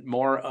isn't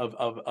more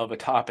of a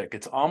topic.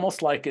 It's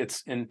almost like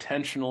it's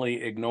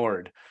intentionally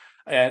ignored,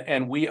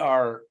 and we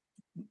are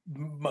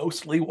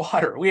mostly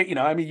water.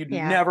 You'd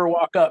never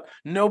walk up.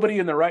 Nobody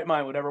in their right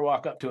mind would ever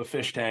walk up to a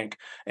fish tank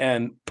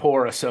and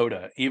pour a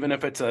soda, even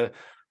if it's a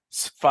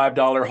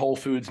 $5 Whole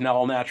Foods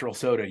all natural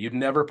soda. You'd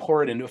never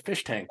pour it into a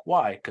fish tank.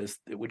 Why? Because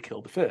it would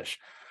kill the fish.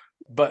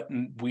 But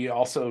we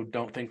also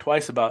don't think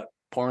twice about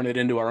pouring it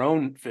into our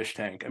own fish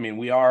tank. I mean,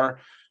 we are,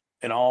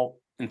 in all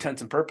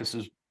intents and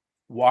purposes,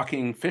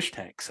 walking fish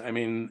tanks. I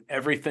mean,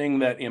 everything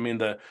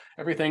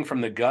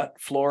from the gut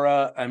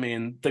flora. I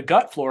mean, the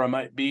gut flora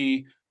might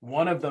be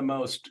one of the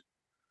most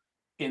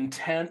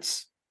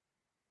intense,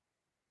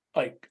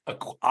 like,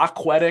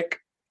 aquatic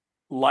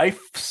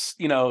life,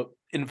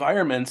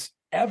 environments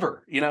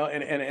ever, and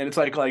it's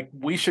like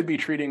we should be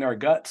treating our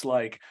guts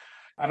like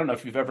I don't know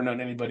if you've ever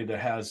known anybody that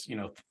has,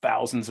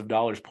 thousands of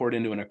dollars poured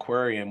into an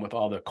aquarium with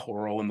all the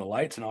coral and the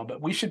lights and all,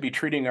 but we should be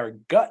treating our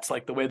guts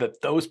like the way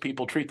that those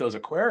people treat those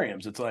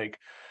aquariums. It's like,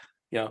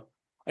 you know,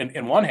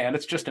 in one hand,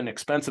 it's just an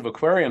expensive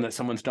aquarium that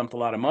someone's dumped a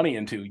lot of money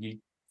into. You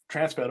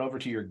transfer that over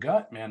to your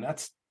gut, man.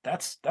 That's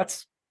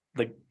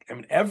like, I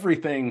mean,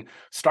 everything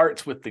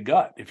starts with the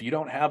gut. If you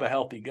don't have a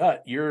healthy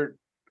gut, you're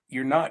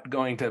not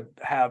going to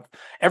have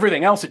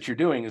everything else that you're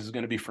doing is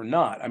going to be for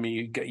naught. I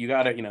mean, you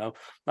got to,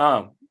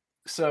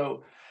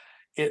 so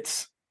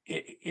it's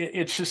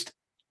just,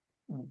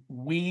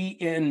 we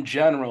in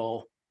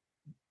general,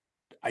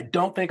 I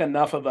don't think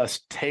enough of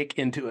us take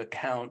into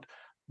account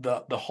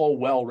the whole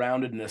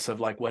well-roundedness of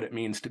like what it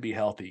means to be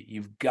healthy.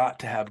 You've got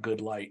to have good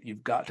light,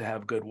 you've got to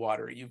have good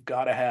water, you've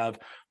got to have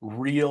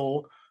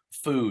real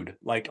food,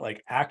 like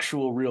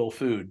actual real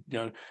food.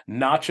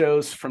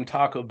 Nachos from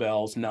Taco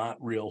Bell's not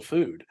real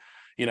food.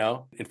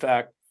 In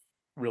fact,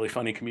 really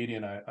funny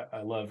comedian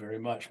I love very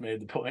much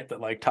made the point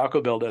that like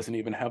Taco Bell doesn't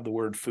even have the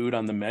word food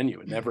on the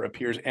menu. It never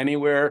appears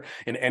anywhere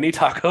in any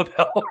Taco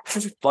Bell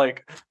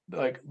like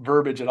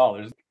verbiage at all.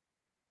 There's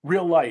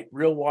real light,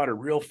 real water,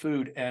 real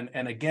food. And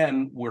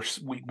again,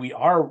 we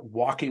are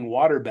walking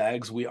water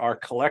bags. We are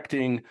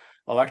collecting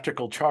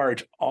electrical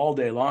charge all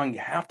day long. You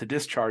have to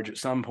discharge at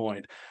some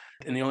point.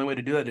 And the only way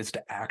to do that is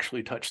to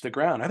actually touch the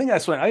ground. I think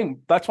that's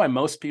why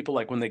most people,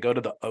 like when they go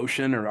to the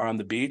ocean or on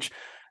the beach,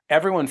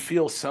 everyone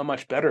feels so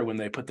much better when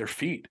they put their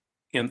feet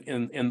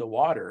in the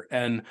water.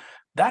 And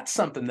that's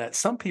something that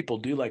some people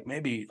do like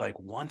maybe like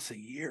once a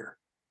year.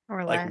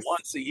 Or Like less.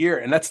 once a year.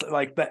 And that's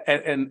like that.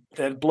 And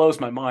that blows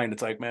my mind.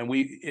 It's like, man,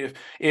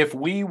 if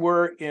we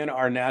were in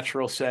our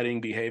natural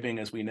setting, behaving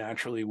as we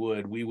naturally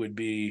would, we would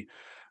be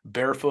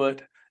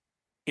barefoot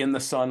in the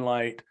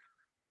sunlight,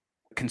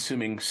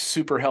 consuming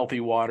super healthy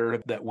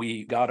water that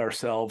we got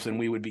ourselves, and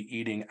we would be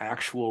eating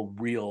actual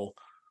real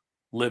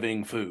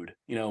living food,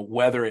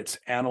 whether it's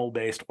animal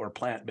based or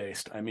plant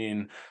based. I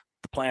mean,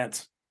 the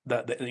plants,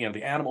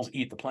 the animals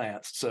eat the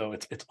plants, so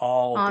it's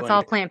all Oh, it's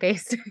all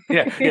plant-based.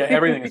 yeah,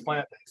 everything is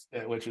plant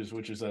based,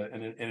 which is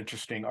an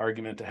interesting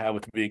argument to have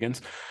with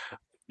vegans.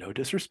 No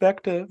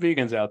disrespect to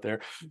vegans out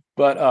there,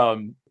 but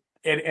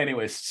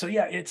anyways, so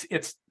yeah,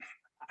 it's.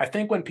 I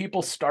think when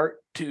people start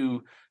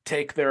to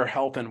take their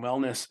health and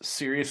wellness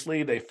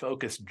seriously, they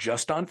focus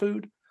just on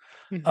food.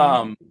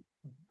 Mhm.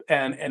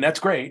 And that's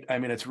great. I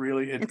mean, it's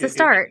really It's a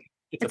start.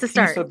 it's a It's a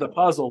piece start. of the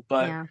puzzle,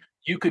 but Yeah.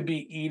 you could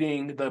be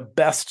eating the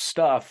best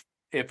stuff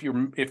if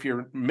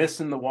you're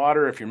missing the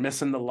water, if you're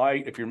missing the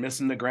light, if you're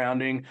missing the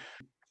grounding.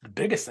 The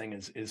biggest thing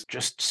is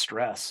just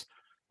stress.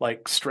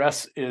 Like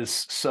stress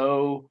is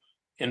so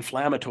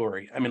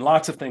inflammatory. I mean,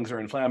 lots of things are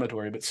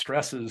inflammatory, but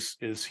stress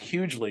is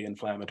hugely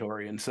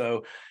inflammatory. And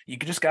so you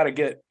just got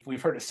to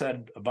we've heard it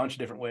said a bunch of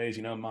different ways,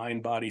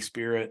 mind, body,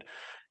 spirit.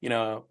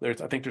 I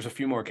think there's a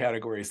few more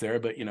categories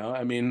there, but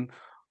I mean,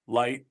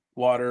 light,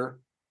 water,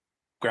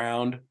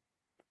 ground,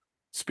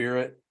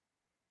 spirit.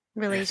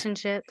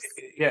 Relationships,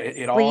 Yeah,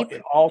 sleep.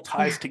 it all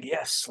ties to,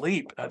 yes,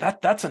 sleep.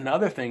 That's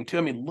another thing too.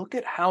 I mean, look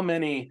at how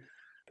many.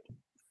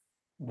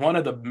 One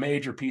of the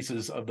major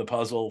pieces of the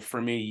puzzle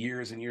for me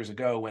years and years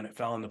ago, when it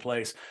fell into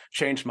place,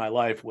 changed my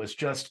life, was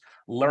just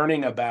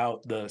learning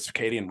about the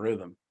circadian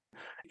rhythm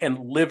and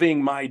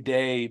living my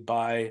day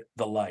by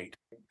the light.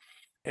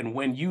 And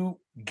when you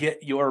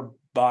get your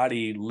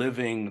body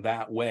living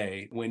that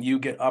way, when you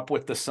get up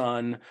with the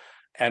sun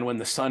and when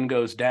the sun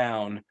goes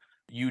down,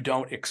 you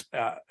don't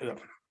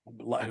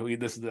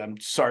I'm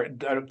sorry,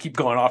 I don't keep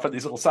going off at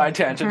these little side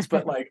tangents,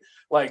 but like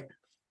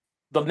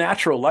the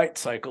natural light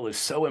cycle is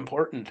so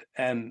important.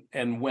 And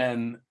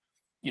when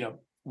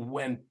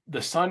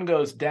the sun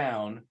goes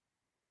down,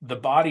 the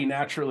body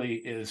naturally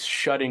is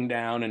shutting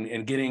down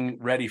and getting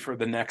ready for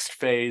the next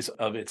phase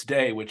of its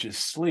day, which is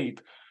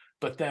sleep.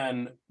 But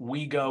then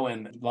we go,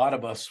 and a lot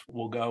of us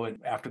will go, and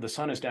after the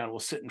sun is down, we'll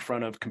sit in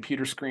front of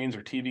computer screens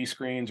or TV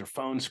screens or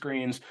phone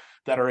screens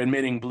that are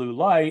emitting blue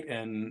light.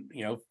 And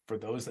for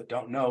those that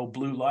don't know,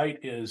 blue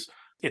light it's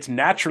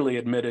naturally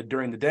emitted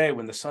during the day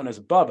when the sun is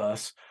above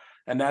us,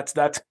 and that's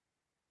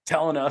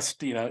telling us,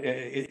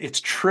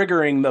 it's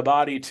triggering the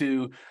body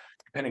to,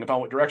 depending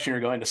upon what direction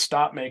you're going, to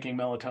stop making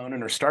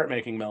melatonin or start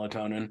making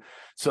melatonin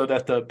so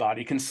that the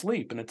body can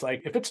sleep. And it's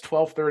like, if it's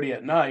 12:30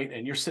 at night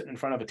and you're sitting in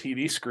front of a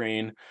TV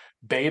screen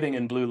bathing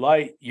in blue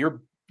light,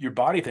 your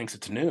body thinks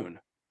it's noon,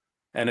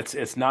 and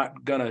it's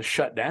not going to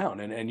shut down,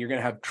 and you're going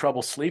to have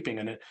trouble sleeping.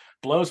 And it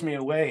blows me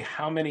away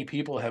how many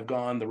people have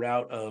gone the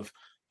route of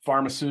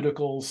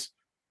pharmaceuticals,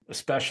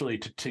 especially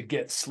to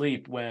get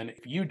sleep, when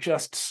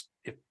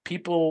if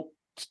people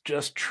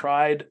just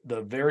tried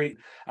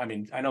I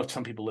mean, I know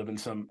some people live in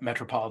some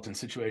metropolitan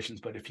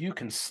situations, but if you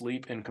can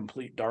sleep in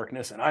complete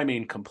darkness, and I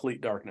mean complete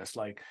darkness,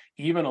 like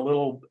even a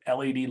little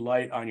LED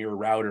light on your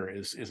router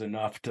is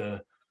enough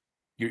to,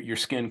 your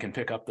skin can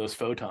pick up those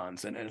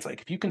photons. And it's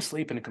like, if you can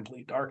sleep in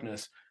complete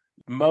darkness,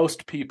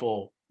 most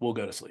people will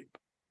go to sleep.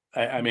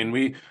 I mean,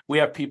 we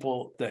have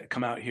people that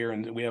come out here,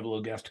 and we have a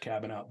little guest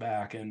cabin out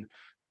back, and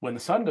when the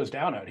sun goes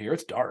down out here,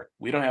 it's dark.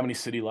 We don't have any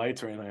city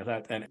lights or anything like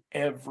that. And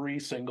every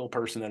single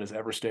person that has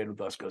ever stayed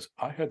with us goes,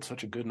 I had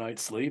such a good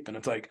night's sleep. And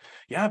it's like,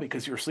 yeah,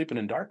 because you're sleeping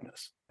in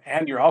darkness.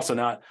 And you're also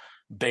not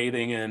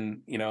bathing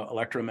in,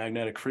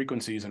 electromagnetic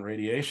frequencies and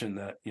radiation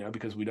that,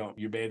 because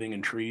you're bathing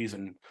in trees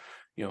and,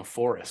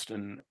 forest.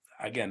 And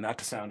again, not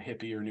to sound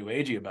hippie or new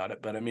agey about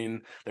it, but I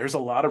mean, there's a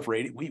lot of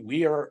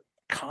we are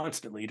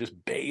constantly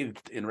just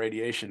bathed in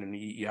radiation, and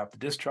you have to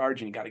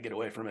discharge and you got to get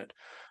away from it.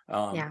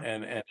 Yeah.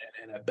 And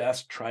at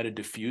best try to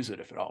diffuse it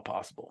if at all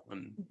possible.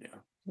 And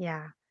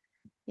Yeah.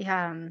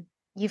 Yeah.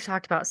 You've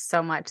talked about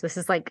so much. This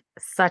is like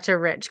such a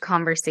rich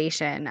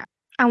conversation.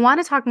 I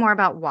want to talk more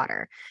about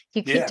water.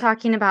 You keep yeah,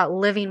 talking about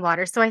living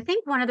water. So I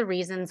think one of the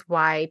reasons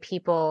why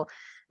people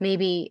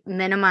maybe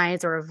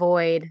minimize or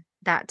avoid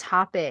that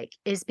topic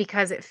is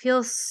because it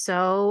feels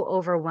so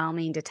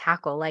overwhelming to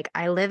tackle. Like,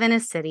 I live in a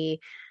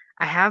city,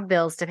 I have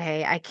bills to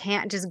pay. I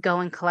can't just go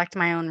and collect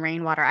my own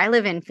rainwater. I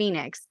live in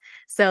Phoenix.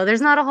 So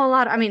there's not a whole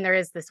lot. I mean, there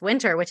is this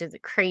winter, which is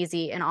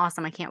crazy and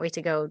awesome. I can't wait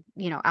to go,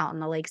 out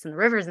in the lakes and the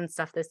rivers and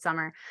stuff this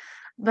summer.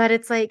 But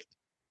it's like,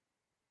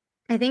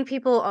 I think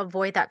people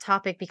avoid that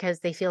topic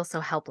because they feel so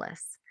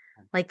helpless.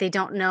 Like, they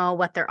don't know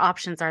what their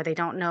options are. They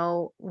don't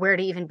know where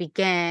to even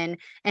begin.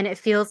 And it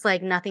feels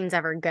like nothing's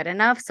ever good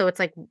enough. So it's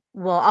like,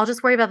 well, I'll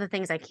just worry about the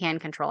things I can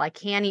control. I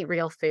can eat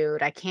real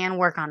food. I can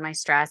work on my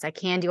stress. I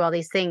can do all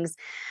these things.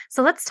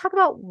 So let's talk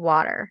about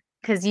water,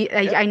 because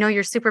yeah. I know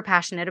you're super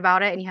passionate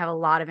about it and you have a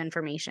lot of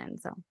information.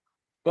 So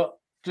Well,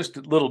 just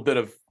a little bit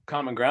of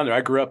common ground there.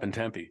 I grew up in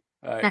Tempe.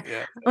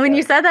 Yeah, when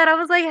you said that, I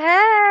was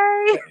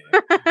yeah,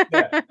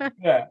 like, hey.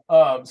 yeah.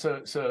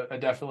 So I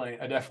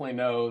definitely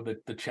know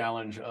that the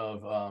challenge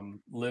of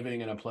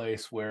living in a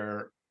place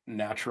where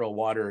natural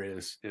water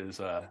is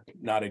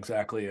not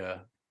exactly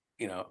a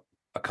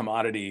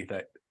commodity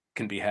that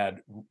can be had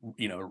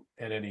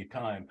at any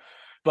time.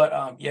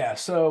 But yeah,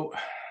 so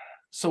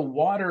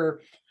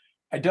water.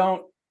 I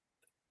don't.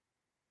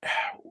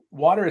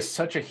 Water is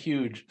such a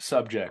huge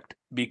subject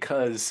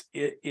because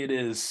it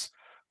is,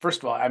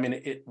 first of all, I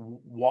mean,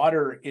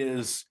 water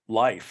is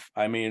life.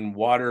 I mean,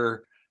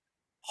 water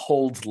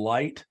holds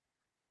light.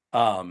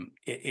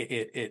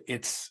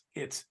 It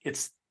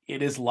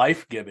is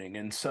life giving.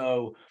 And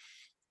so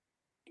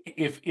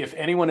if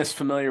anyone is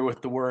familiar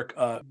with the work,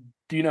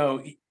 do you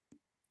know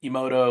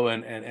Emoto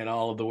and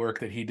all of the work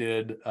that he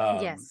did?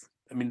 Yes.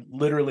 I mean,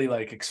 literally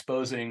like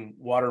exposing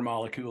water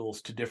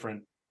molecules to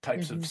different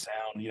types of Hmm.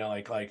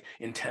 sound, like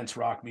intense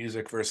rock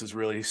music versus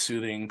really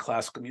soothing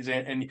classical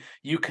music. And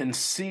you can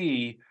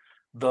see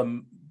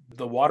the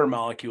the water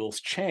molecules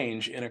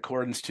change in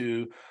accordance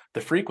to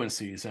the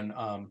frequencies. And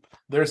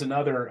there's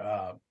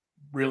another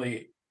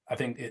really, I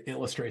think it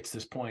illustrates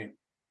this point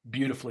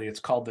beautifully. It's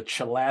called the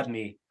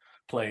Chladni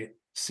plate,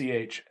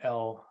 Chladni,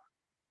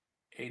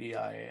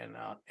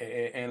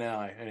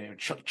 anyway,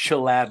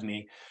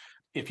 Chladni.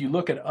 If you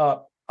look it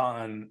up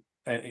on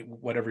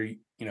whatever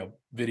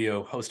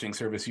video hosting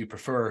service you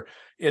prefer,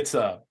 it's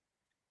a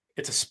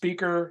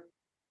speaker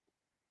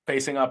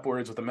facing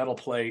upwards with a metal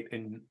plate,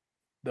 and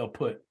they'll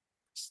put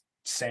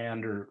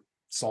sand or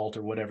salt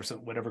or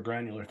whatever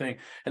granular thing,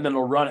 and then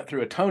they'll run it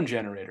through a tone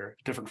generator,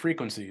 different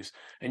frequencies,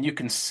 and you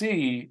can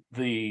see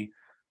the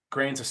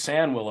grains of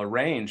sand will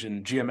arrange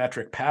in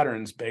geometric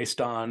patterns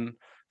based on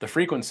the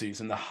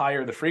frequencies, and the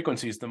higher the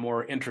frequencies, the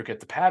more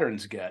intricate the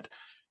patterns get.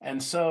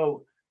 And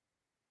so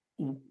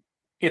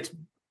it's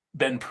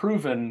been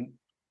proven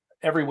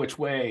every which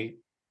way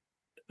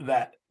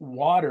that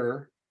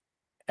water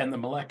and the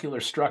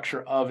molecular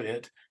structure of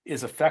it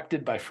is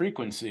affected by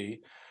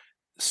frequency.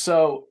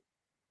 So,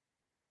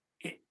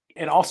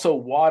 and also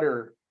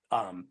water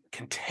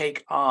can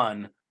take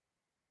on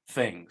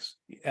things.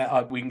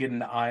 We can get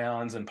into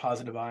ions and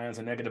positive ions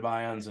and negative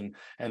ions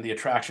and the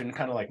attraction,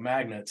 kind of like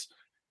magnets.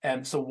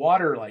 And so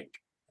water like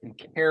can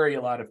carry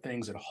a lot of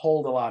things and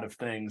hold a lot of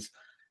things.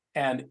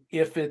 And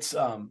if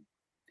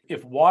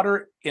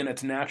water in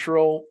its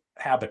natural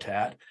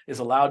habitat is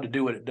allowed to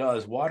do what it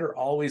does, water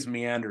always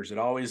meanders. It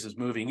always is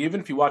moving. Even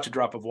if you watch a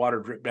drop of water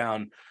drip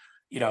down,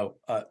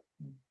 a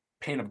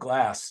pane of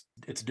glass,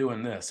 it's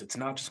doing this. It's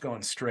not just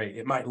going straight.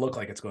 It might look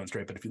like it's going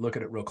straight, but if you look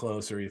at it real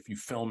close or if you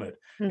film it,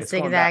 And it's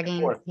going back and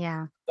zigzagging. forth.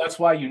 Yeah. That's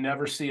why you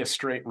never see a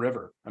straight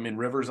river. I mean,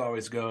 rivers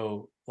always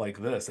go like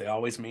this. They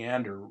always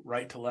meander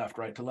right to left,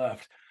 right to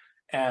left.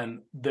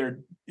 And they're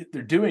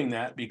doing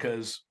that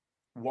because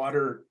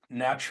water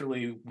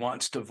naturally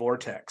wants to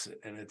vortex it,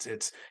 and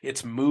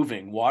it's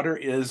moving. Water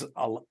is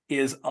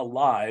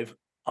alive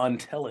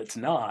until it's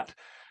not,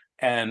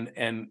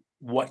 and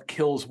what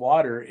kills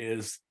water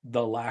is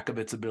the lack of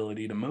its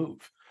ability to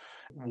move.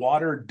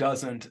 Water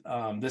doesn't.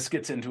 This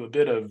gets into a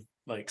bit of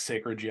like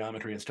sacred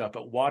geometry and stuff,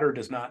 but water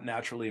does not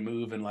naturally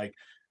move in like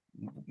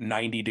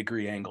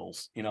 90-degree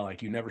angles.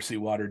 Like you never see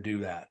water do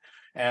that.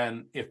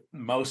 And if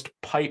most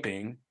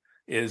piping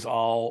is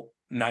all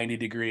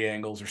 90-degree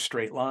angles or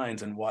straight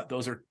lines, and what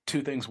those are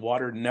two things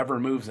water never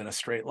moves in a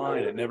straight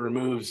line. It never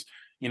moves,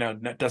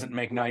 doesn't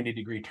make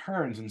 90-degree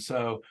turns. And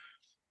so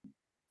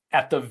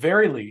at the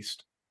very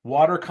least,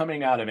 water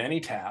coming out of any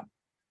tap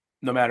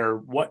no matter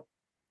what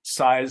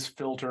size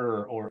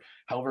filter or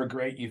however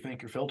great you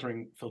think your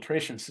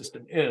filtration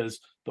system is,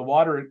 the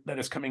water that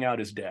is coming out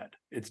is dead.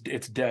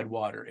 It's dead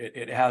water.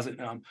 It hasn't.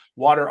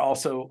 Water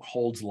also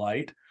holds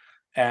light,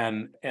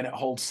 and it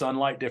holds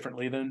sunlight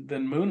differently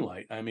than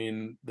moonlight. I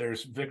mean,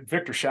 there's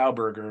Victor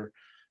Schauberger,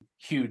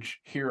 huge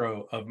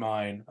hero of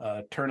mine,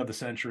 turn of the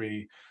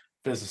century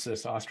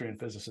physicist, Austrian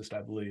physicist,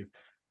 I believe.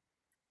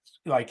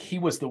 Like, he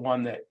was the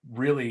one that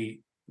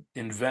really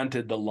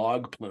invented the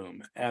log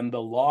plume, and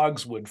the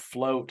logs would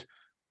float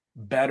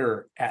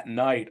better at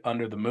night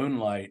under the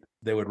moonlight.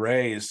 They would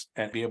raise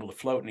and be able to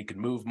float, and you could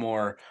move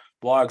more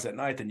logs at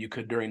night than you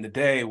could during the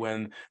day,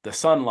 when the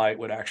sunlight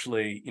would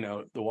actually,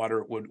 the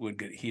water would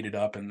get heated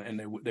up, and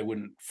they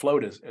wouldn't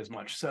float as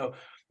much. So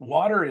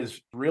water is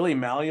really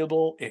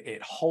malleable.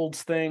 It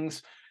holds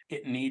things.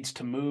 It needs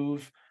to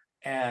move.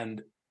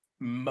 And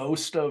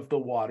most of the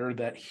water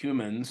that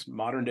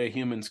modern day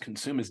humans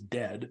consume is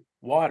dead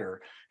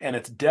water, and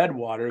it's dead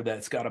water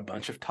that's got a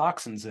bunch of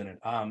toxins in it.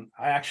 I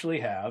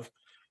actually have,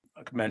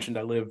 like I mentioned,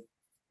 I live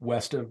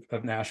west of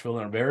Nashville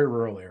in a very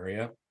rural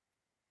area.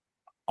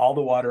 All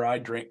the water I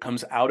drink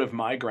comes out of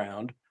my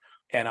ground,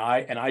 and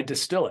I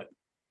distill it.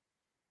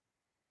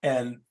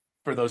 And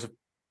for those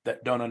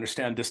that don't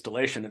understand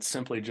distillation, it's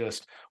simply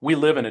just, we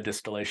live in a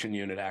distillation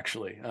unit,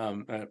 actually.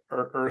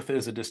 Earth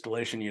is a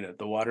distillation unit.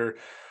 The water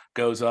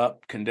goes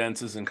up,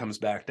 condenses, and comes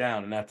back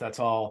down, and that's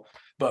all.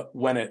 But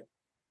when it,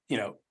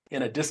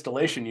 in a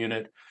distillation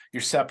unit,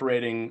 you're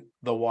separating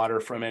the water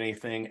from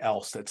anything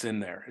else that's in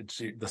there.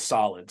 It's the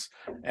solids.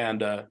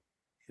 And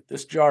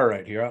this jar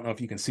right here, I don't know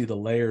if you can see the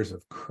layers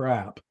of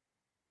crap.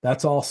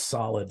 That's all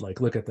solid.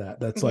 Like, look at that.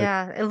 That's like,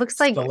 Yeah, it looks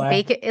like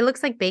bacon. It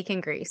looks like bacon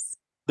grease.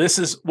 This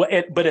is what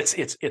it, but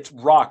it's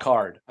rock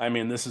hard. I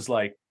mean, this is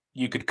like,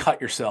 you could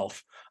cut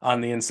yourself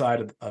on the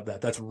inside of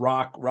that. That's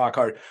rock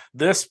hard.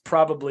 This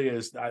probably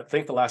is, I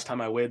think the last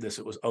time I weighed this,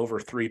 it was over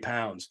 3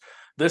 pounds.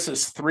 This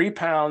is 3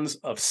 pounds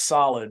of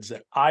solids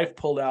that I've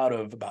pulled out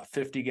of about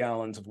 50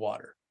 gallons of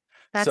water.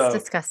 That's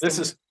disgusting.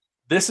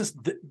 This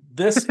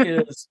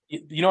is,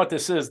 you know what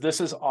this is? This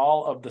is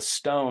all of the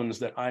stones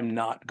that I'm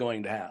not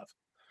going to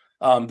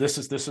have. This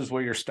is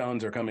where your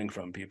stones are coming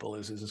from, people.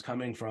 This is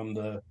coming from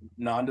the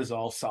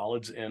non-dissolved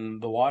solids in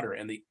the water.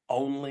 And the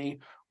only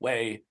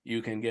way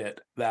you can get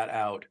that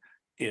out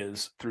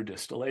is through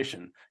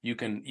distillation.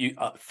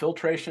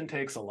 Filtration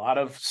takes a lot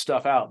of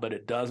stuff out, but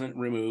it doesn't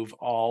remove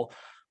all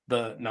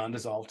the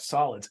non-dissolved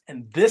solids.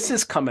 And this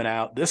is coming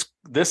out. This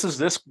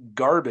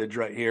garbage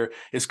right here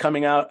is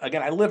coming out.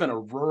 Again, I live in a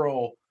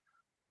rural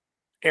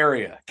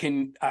area.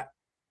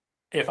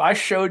 If I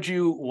showed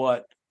you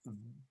what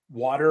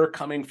water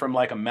coming from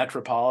like a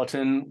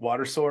metropolitan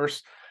water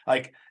source,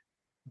 like,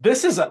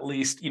 this is at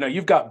least,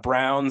 you've got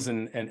browns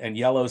and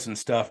yellows and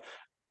stuff.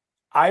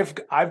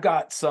 I've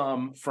got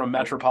some from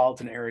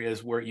metropolitan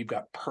areas where you've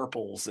got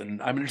purples,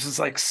 and I mean, there's just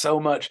like so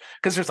much,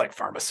 because there's like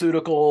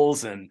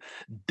pharmaceuticals and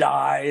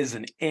dyes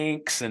and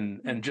inks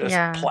and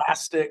just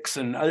plastics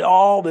and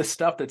all this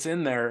stuff that's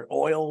in there,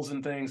 oils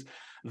and things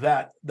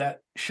that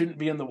shouldn't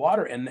be in the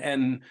water.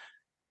 And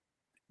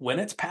when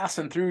it's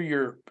passing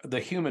through the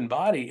human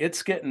body,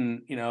 it's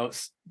getting,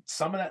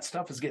 some of that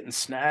stuff is getting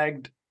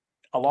snagged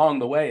along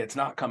the way. It's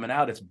not coming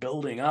out, it's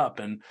building up.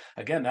 And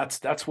again,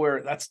 that's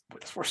where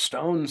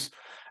stones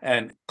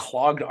and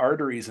clogged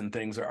arteries and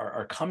things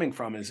are coming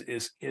from, is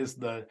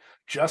the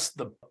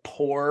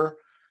poor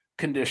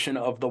condition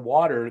of the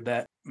water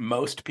that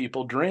most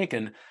people drink.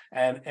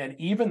 And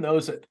even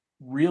those that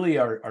really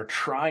are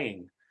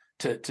trying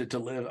to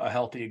live a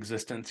healthy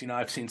existence.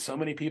 I've seen so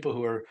many people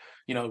who are,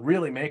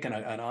 really making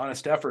an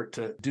honest effort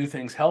to do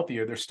things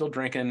healthier. They're still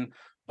drinking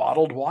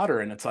bottled water.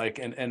 And it's like,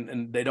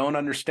 and they don't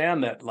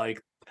understand that, like,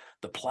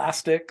 the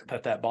plastic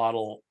that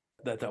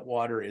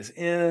water is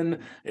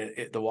in,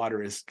 the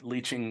water is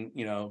leaching,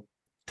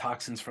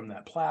 toxins from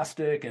that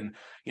plastic. And,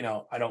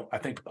 I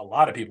think a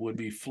lot of people would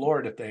be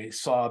floored if they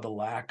saw the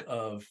lack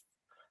of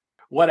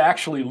what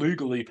actually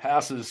legally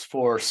passes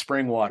for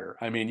spring water.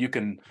 I mean,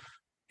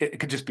 it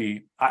could just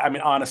be, I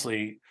mean,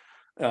 honestly,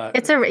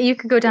 you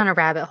could go down a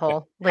rabbit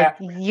hole. Like,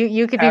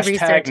 you could be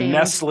researching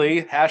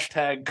Nestle,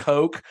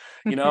 Coke,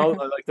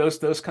 like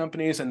those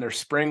companies and their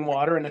spring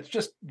water, and it's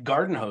just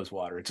garden hose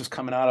water. It's just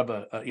coming out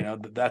of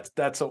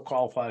that's what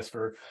qualifies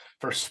for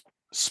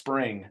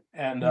spring.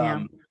 And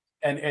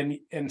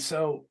and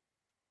so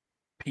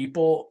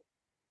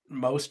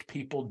most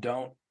people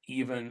don't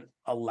even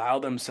allow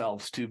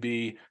themselves to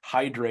be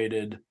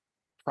hydrated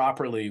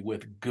properly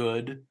with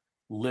good,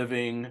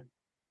 living,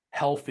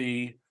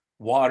 healthy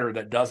water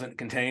that doesn't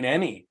contain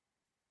any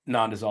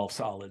non-dissolved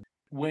solid.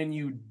 When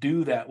you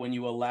do that, when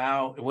you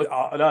allow,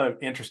 another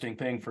interesting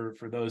thing for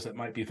those that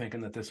might be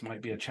thinking that this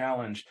might be a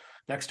challenge,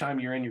 next time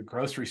you're in your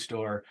grocery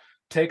store,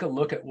 take a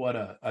look at what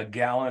a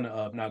gallon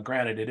of, now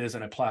granted it is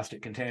in a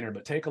plastic container,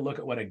 but take a look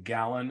at what a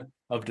gallon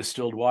of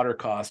distilled water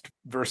cost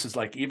versus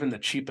like even the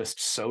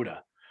cheapest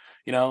soda.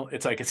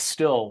 It's like, it's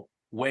still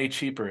way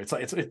cheaper. It's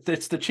like,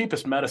 it's the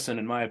cheapest medicine,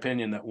 in my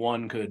opinion, that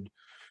one could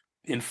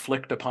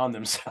inflict upon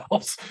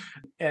themselves.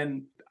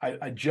 And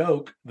I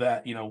joke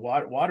that,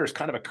 water is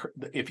kind of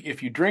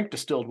if you drink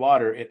distilled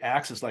water, it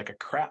acts as like a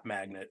crap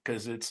magnet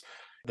because it's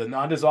the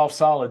non-dissolved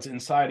solids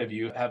inside of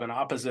you have an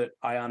opposite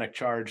ionic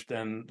charge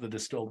than the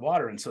distilled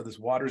water. And so this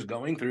water is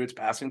going through, it's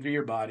passing through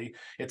your body.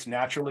 It's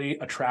naturally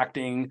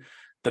attracting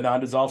the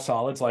non-dissolved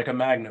solids like a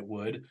magnet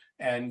would.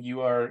 And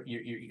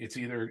it's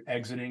either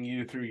exiting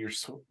you through your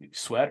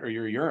sweat or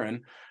your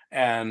urine.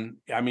 And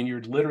I mean,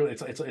 you're literally,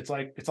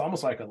 it's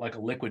almost like a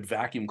liquid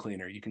vacuum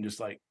cleaner. You can just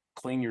like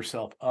clean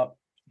yourself up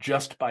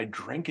just by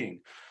drinking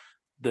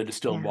the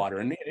distilled Yeah. water.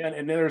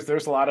 And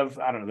there's a lot of,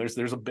 I don't know,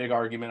 there's a big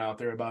argument out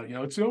there about,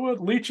 it's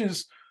what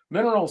leaches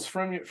minerals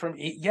from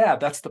yeah,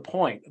 that's the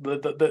point.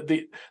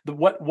 The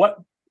what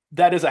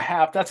that is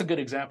that's a good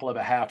example of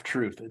a half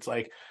truth. It's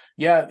like,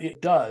 yeah,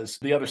 it does.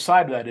 The other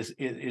side of that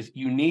is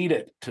you need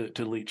it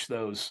to leach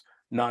those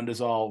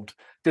non-dissolved,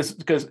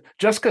 because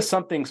just because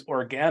something's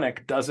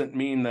organic doesn't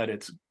mean that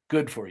it's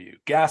good for you.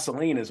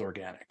 Gasoline is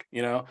organic,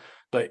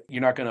 but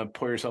you're not going to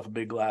pour yourself a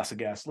big glass of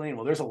gasoline.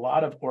 Well, there's a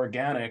lot of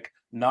organic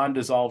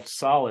non-dissolved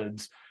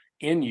solids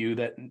in you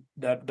that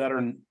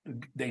are,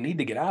 they need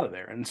to get out of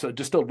there. And so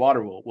distilled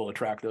water will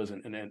attract those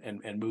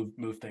and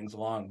move things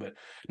along. But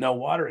no,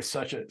 water is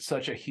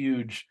such a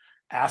huge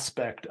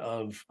aspect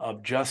of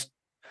just,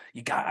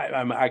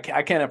 I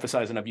can't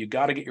emphasize enough. You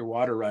got to get your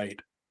water right.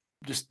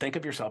 Just think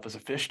of yourself as a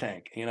fish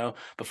tank,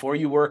 before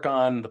you work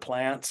on the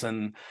plants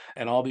and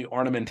all the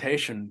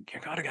ornamentation.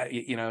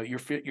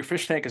 Your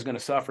fish tank is going to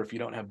suffer if you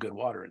don't have good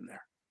water in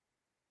there.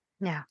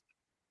 Yeah.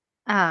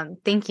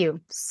 Thank you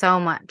so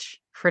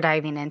much for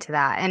diving into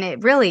that. And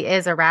it really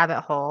is a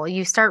rabbit hole.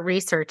 You start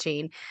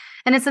researching,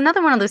 and it's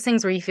another one of those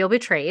things where you feel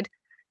betrayed,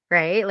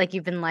 right? Like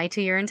you've been lied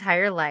to your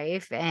entire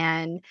life,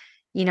 and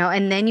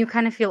and then you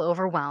kind of feel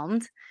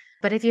overwhelmed.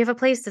 But if you have a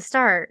place to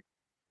start,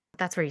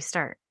 that's where you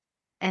start.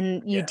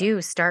 And you Yeah.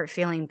 do start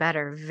feeling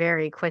better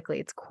very quickly.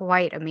 It's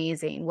quite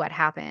amazing what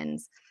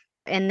happens.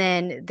 And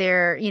then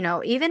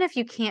even if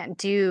you can't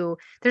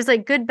there's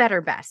like good, better,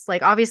 best.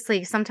 Like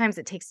obviously sometimes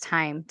it takes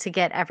time to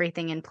get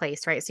everything in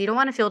place, right? So you don't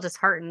want to feel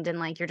disheartened and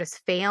like you're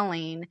just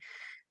failing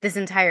this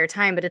entire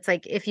time. But it's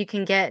like if you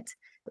can get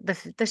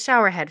the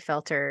shower head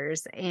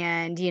filters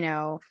and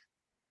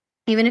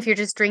even if you're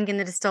just drinking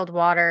the distilled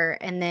water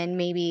and then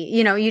maybe,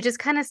 you just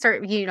kind of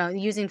start,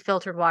 using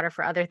filtered water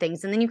for other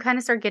things. And then you kind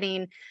of start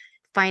getting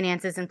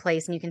finances in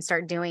place and you can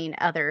start doing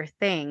other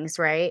things,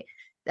 right?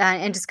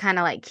 And just kind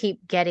of like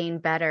keep getting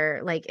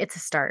better. Like it's a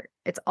start.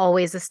 It's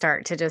always a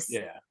start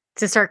Yeah.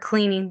 to start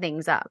cleaning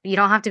things up. You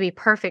don't have to be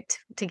perfect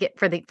to get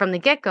from the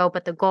get-go,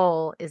 but the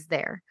goal is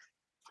there.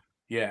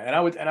 Yeah. And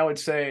I would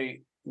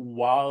say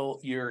while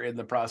you're in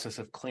the process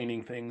of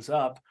cleaning things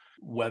up,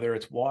 whether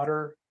it's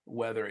water,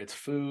 whether it's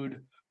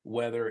food,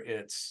 whether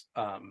it's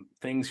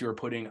things you're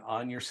putting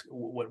on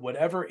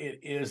whatever it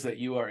is that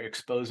you are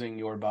exposing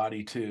your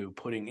body to,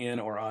 putting in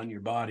or on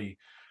your body,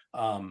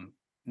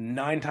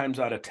 9 times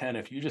out of 10,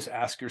 if you just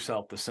ask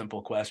yourself the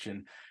simple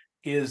question,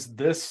 is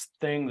this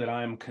thing that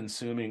I'm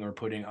consuming or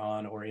putting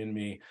on or in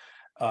me,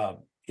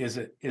 is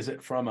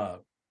it from a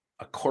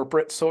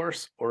corporate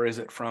source, or is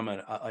it from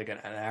an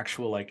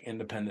actual like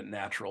independent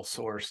natural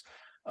source?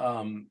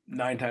 9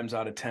 times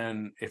out of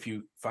 10, if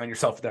you find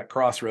yourself at that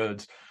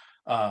crossroads,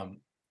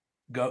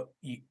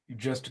 you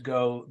just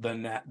go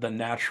the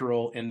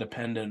natural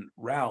independent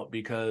route,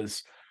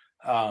 because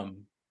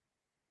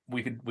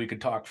we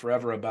could talk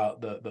forever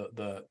about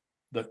the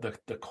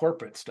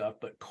corporate stuff,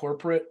 but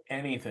corporate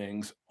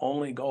anything's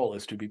only goal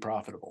is to be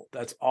profitable.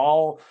 That's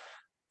all.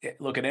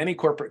 Look at any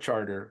corporate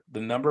charter. The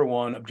number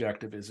one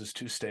objective is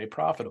to stay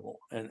profitable.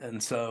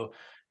 And so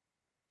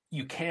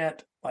you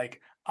can't,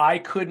 like, I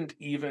couldn't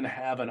even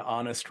have an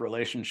honest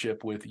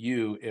relationship with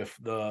you if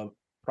the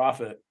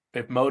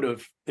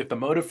motive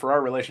for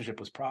our relationship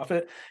was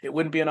profit. It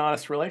wouldn't be an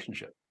honest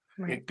relationship.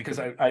 Right. Because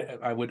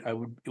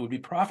it would be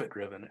profit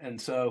driven.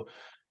 And so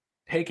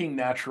taking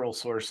natural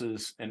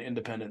sources and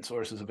independent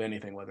sources of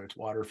anything, whether it's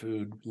water,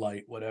 food,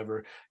 light,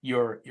 whatever,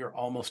 you're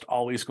almost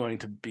always going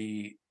to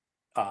be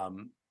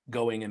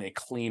going in a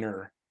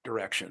cleaner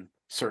direction,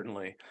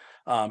 certainly.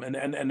 And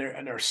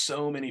there are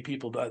so many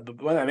people.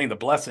 I mean, the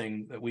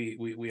blessing that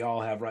we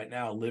all have right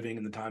now, living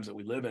in the times that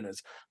we live in,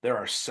 is there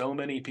are so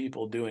many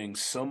people doing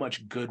so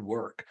much good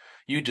work.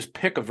 You just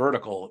pick a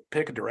vertical,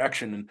 pick a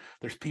direction, and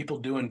there's people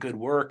doing good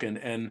work,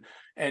 and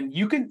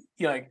you can,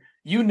 it'll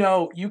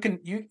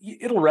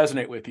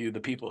resonate with you, the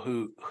people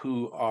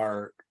who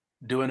are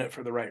doing it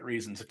for the right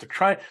reasons.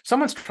 If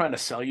someone's trying to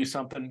sell you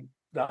something,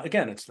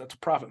 again, that's a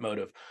profit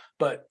motive,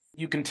 but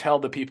you can tell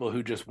the people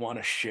who just want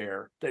to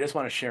share. They just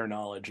want to share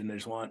knowledge, and they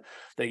just want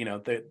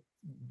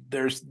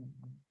there's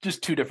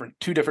just two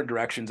different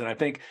directions. And I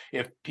think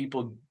if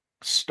people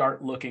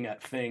start looking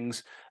at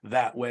things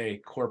that way,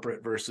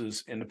 corporate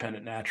versus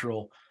independent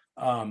natural,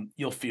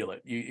 you'll feel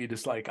it. You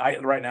just, like,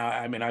 right now,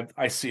 I mean,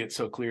 I see it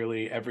so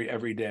clearly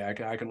every day.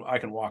 I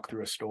can walk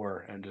through a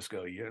store and just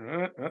go,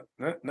 yeah,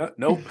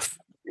 nope.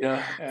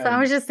 Yeah. So I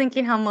was just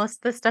thinking how most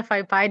of the stuff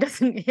I buy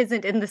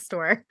isn't in the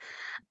store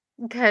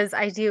because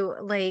I do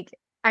like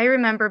I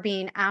remember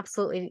being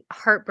absolutely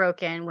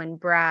heartbroken when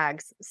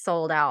Bragg's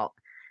sold out.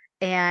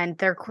 And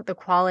the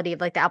quality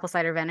of, like, the apple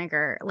cider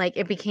vinegar, like,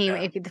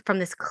 Yeah, from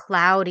this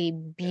cloudy,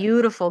 yeah,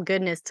 beautiful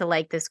goodness to,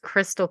 like, this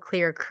crystal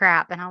clear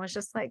crap, and I was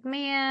just like,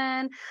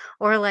 "Man."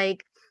 Or,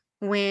 like,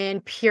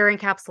 when Pure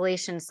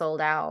Encapsulation sold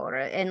out,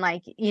 and,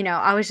 like,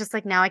 I was just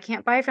like, "Now I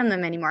can't buy from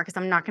them anymore because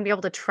 'cause I'm not gonna be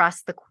able to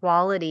trust the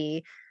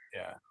quality."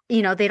 yeah,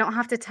 They don't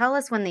have to tell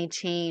us when they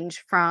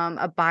change from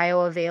a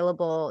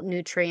bioavailable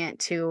nutrient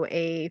to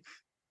a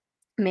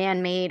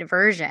man-made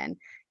version,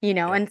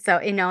 yeah. and so,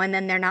 and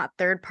then they're not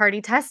third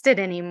party tested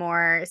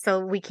anymore. So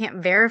we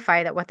can't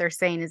verify that what they're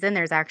saying is in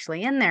there is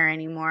actually in there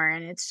anymore.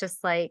 And it's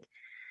just like,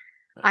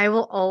 I'm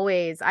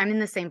in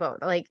the same boat.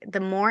 Like, the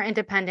more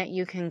independent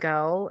you can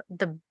go,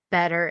 the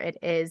better it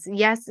is.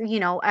 Yes,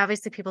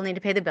 obviously people need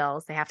to pay the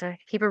bills. They have to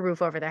keep a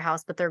roof over their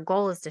house, but their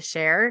goal is to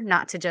share,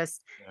 not to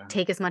just Yeah.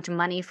 take as much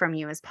money from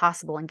you as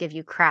possible and give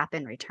you crap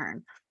in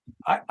return.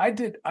 I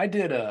did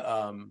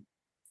a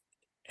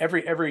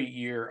every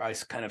year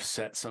kind of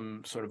set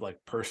some sort of like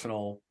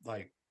personal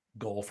like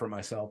goal for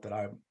myself that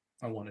I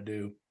want to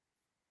do.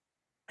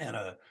 And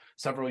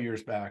several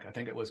years back, I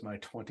think it was my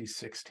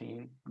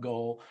 2016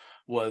 goal,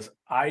 was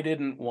I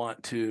didn't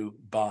want to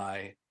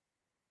buy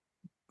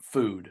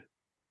food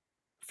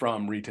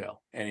from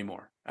retail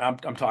anymore. I'm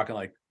talking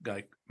like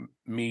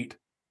meat,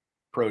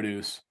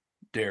 produce,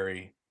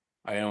 dairy.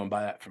 I don't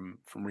buy that from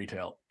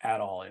retail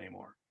at all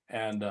anymore.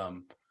 And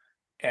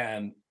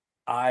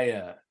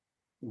I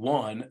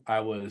one, I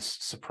was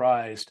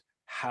surprised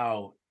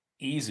how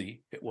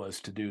easy it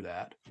was to do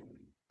that.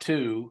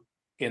 Two,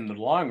 in the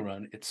long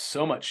run, it's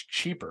so much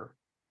cheaper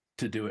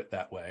to do it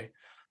that way.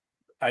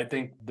 I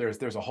think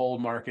there's a whole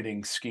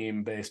marketing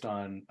scheme based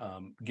on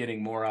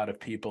getting more out of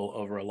people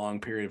over a long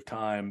period of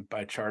time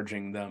by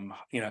charging them.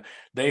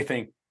 They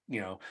think, I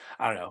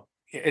don't know.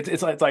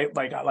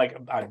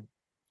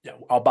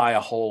 I'll buy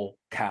a whole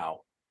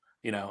cow,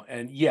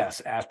 and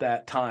yes, at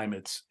that time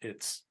it's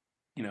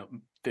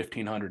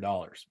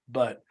 $1,500,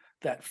 but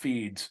that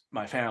feeds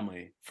my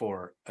family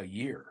for a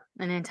year.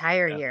 An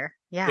entire Yeah, year.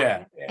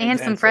 Yeah. yeah, And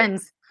some and so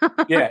friends.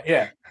 yeah,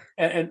 yeah.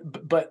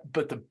 But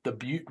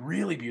the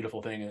really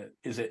beautiful thing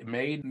is it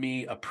made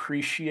me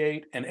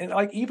appreciate and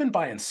like even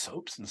buying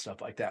soaps and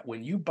stuff like that.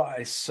 When you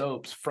buy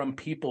soaps from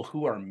people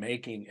who are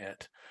making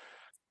it,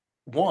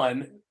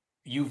 one,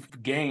 you've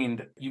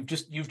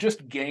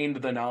just gained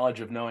the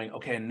knowledge of knowing,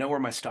 okay, I know where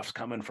my stuff's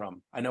coming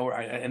from. I know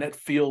and it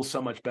feels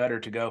so much better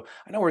to go,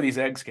 I know where these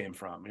eggs came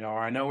from, or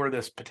I know where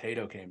this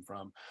potato came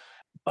from.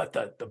 But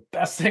the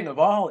best thing of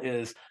all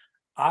is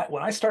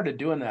when I started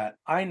doing that,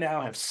 I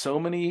now have so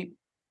many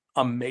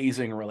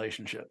amazing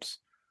relationships.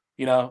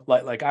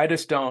 Like I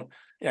just don't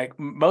like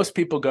most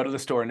people go to the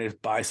store and they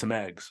just buy some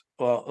eggs.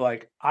 Well,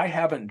 like I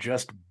haven't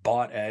just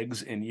bought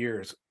eggs in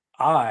years.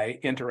 I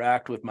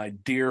interact with my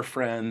dear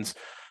friends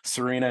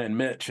Serena and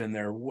Mitch, and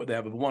they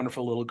have a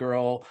wonderful little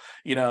girl,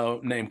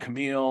 named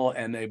Camille,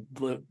 and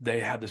they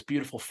have this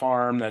beautiful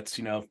farm that's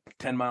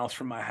 10 miles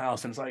from my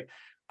house, and it's like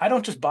I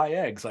don't just buy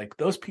eggs. Like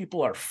those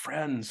people are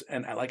friends,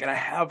 and I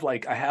have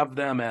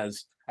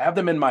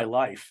them in my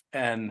life,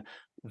 and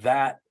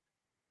that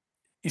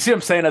you see what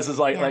I'm saying? As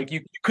like Yeah.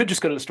 you could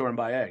just go to the store and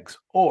buy eggs,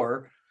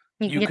 or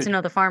You can you get to could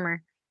know the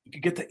farmer. you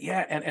could get the yeah,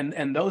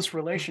 and those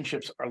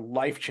relationships are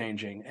life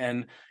changing,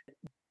 and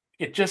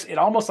it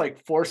almost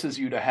like forces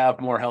you to have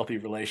more healthy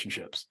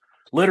relationships,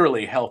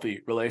 literally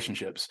healthy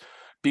relationships,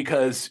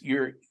 because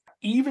you're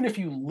even if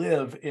you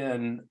live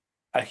in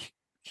a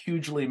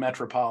hugely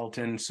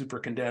metropolitan, super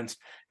condensed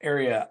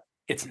area,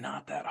 it's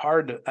not that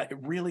hard to, it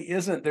really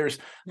isn't. There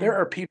No.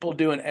 are people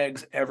doing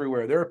eggs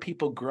everywhere. There are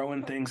people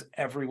growing things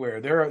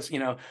everywhere. There's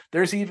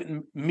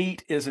even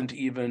meat isn't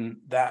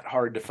even that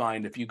hard to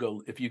find if you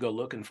go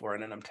looking for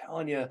it. And I'm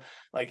telling you,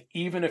 like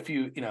even if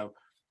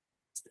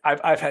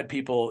I've had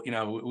people,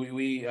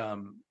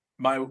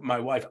 my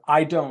wife,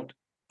 I don't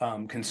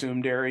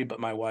consume dairy, but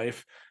my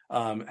wife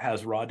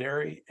has raw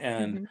dairy,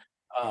 and Mhm.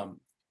 um,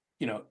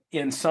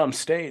 in some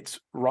states,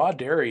 raw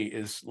dairy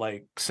is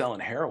like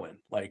selling heroin.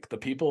 Like the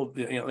people,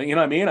 what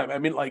I mean? I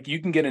mean, like you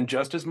can get in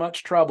just as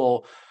much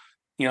trouble,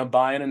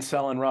 buying and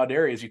selling raw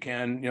dairy as you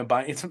can,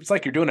 buy. It's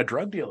like you're doing a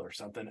drug deal or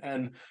something.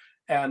 And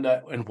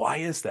why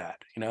is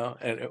that?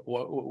 And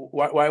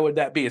why would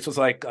that be? It's just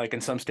like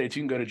in some states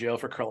you can go to jail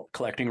for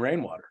collecting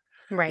rainwater.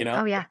 Right.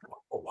 Oh, Like, yeah.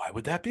 well, why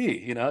would that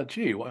be?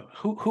 Gee,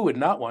 who would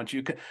not want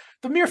you?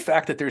 The mere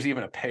fact that there's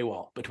even a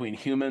paywall between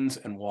humans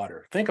and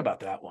water. Think about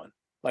that one.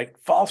 Like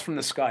falls from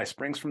the sky,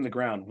 springs from the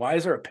ground. Why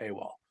is there a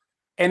paywall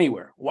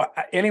anywhere?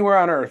 Anywhere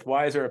on Earth?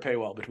 Why is there a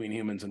paywall between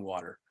humans and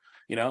water?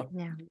 You know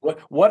Yeah.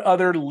 what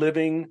other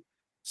living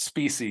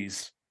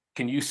species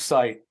can you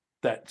cite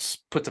that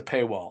puts a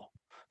paywall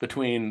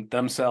between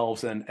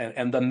themselves and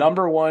the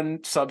number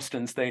one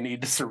substance they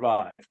need to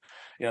survive?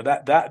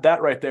 That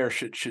right there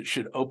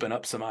should open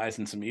up some eyes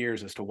and some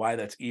ears as to why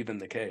that's even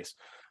the case.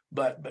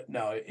 But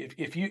no,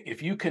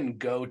 if you can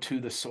go to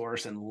the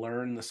source and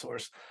learn the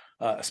source,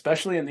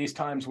 especially in these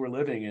times we're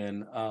living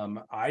in,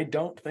 I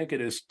don't think it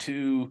is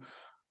too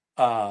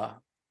uh,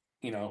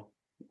 you know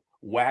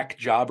whack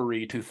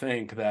jobbery to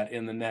think that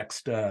in the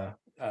next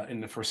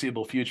in the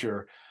foreseeable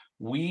future,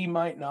 we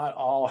might not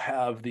all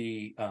have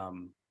the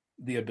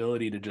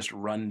ability to just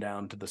run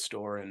down to the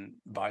store and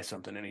buy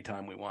something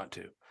anytime we want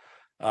to.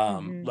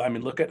 Hmm. I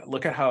mean, look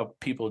at how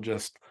people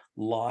just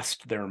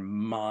lost their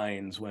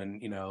minds when,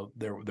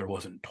 there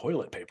wasn't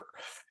toilet paper.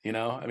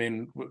 I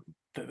mean,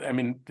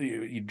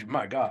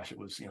 my gosh, it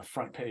was,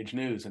 front page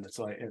news, and it's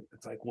like,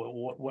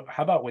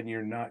 how about when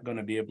you're not going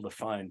to be able to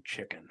find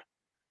chicken?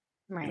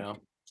 you Right. know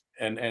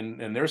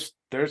and there's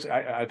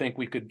I think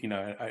we could,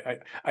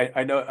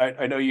 I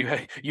know you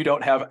you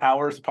don't have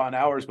hours upon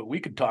hours, but we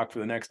could talk for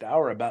the next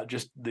hour about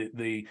just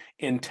the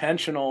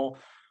intentional,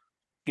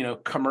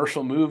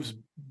 commercial moves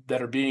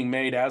that are being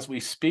made as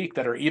we speak,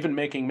 that are even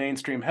making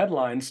mainstream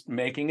headlines,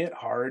 making it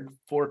hard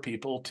for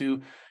people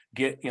to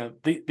get,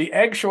 the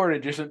egg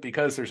shortage isn't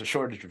because there's a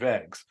shortage of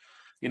eggs.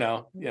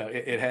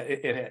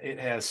 It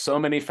has so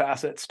many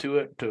facets to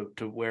it,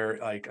 to where,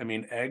 like, I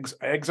mean,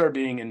 eggs are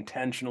being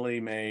intentionally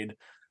made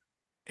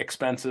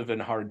expensive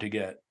and hard to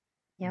get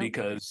Yep.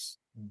 because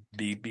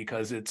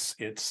because it's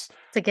It's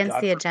against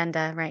God the for,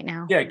 agenda right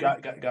now. yeah,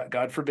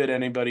 God forbid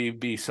anybody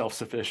be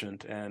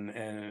self-sufficient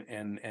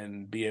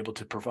and be able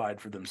to provide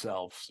for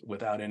themselves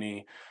without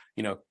any,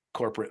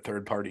 corporate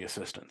third party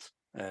assistance.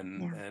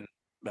 and Yeah. and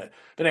but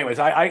anyways,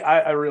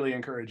 I really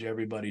encourage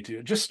everybody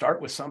to just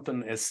start with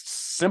something as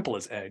simple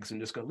as eggs and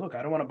just go, look,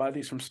 I don't want to buy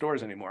these from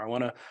stores anymore. I'm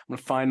gonna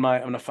find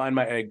my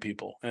egg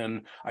people,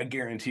 and I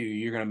guarantee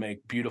you're gonna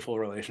make beautiful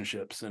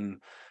relationships,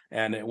 and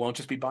it won't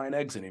just be buying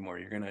eggs anymore.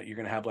 You're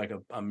gonna have like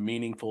a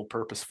meaningful,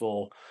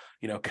 purposeful,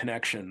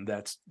 connection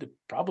that's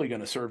probably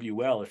going to serve you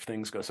well if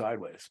things go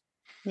sideways.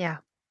 Yeah.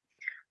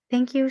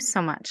 Thank you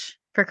so much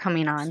for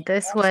coming on.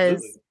 This was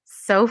Absolutely.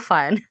 so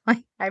fun.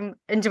 Like, I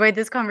enjoyed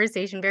this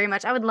conversation very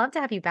much. I would love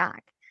to have you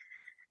back,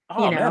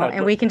 Oh man,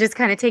 and we can just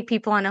kind of take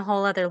people on a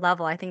whole other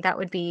level. I think that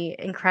would be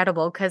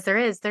incredible because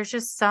there's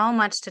just so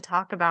much to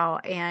talk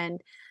about.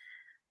 And,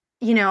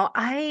 you know,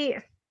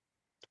 I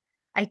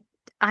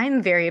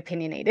I'm very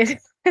opinionated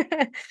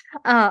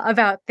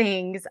about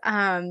things.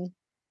 And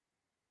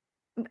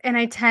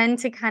I tend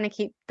to kind of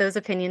keep those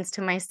opinions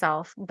to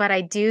myself, but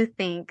I do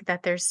think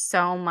that there's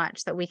so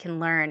much that we can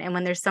learn. And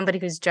when there's somebody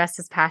who's just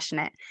as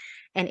passionate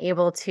and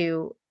able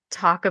to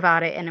talk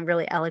about it in a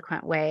really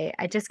eloquent way,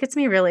 it just gets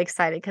me really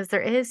excited because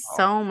there is oh,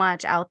 so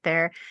much out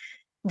there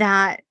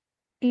that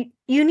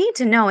you need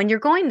to know. And you're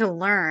going to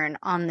learn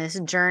on this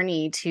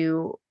journey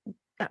to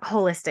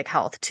holistic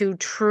health, to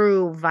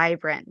true,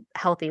 vibrant,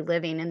 healthy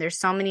living. And there's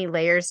so many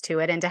layers to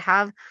it. And to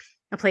have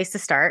a place to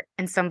start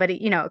and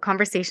somebody,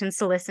 conversations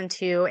to listen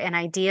to and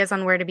ideas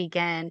on where to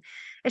begin,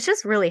 it's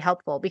just really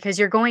helpful because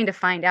you're going to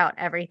find out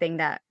everything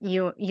that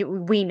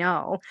we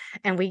know,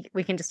 and we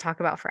can just talk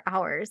about for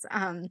hours.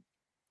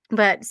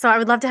 But so I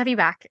would love to have you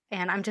back.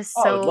 And I'm just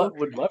oh, so,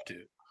 would love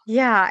to.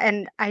 yeah.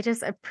 And I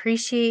just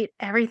appreciate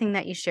everything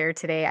that you shared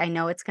today. I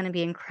know it's going to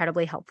be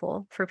incredibly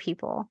helpful for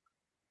people.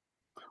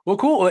 Well,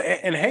 cool.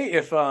 And hey,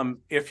 if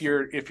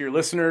your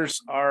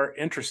listeners are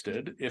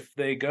interested, if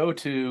they go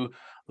to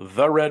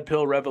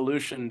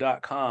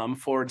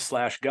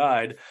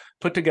theredpillrevolution.com/guide,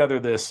 put together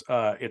this,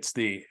 it's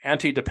the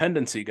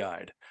anti-dependency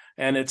guide.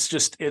 And it's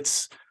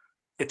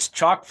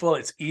chock full.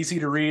 It's easy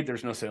to read.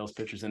 There's no sales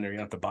pitches in there. You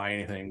don't have to buy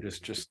anything.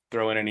 Just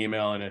throw in an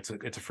email, and it's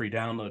a free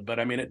download. But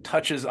I mean, it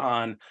touches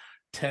on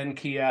 10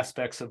 key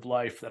aspects of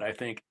life that I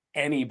think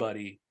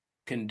anybody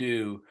can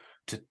do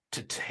to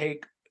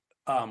take,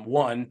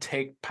 one,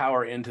 take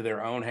power into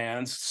their own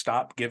hands,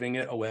 stop giving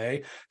it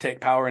away,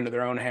 take power into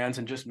their own hands,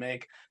 and just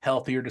make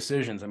healthier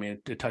decisions. I mean,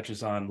 it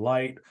touches on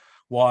light,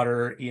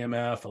 water,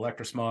 EMF,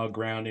 electrosmog,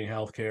 grounding,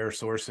 healthcare,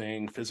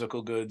 sourcing,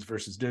 physical goods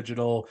versus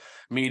digital,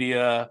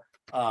 media,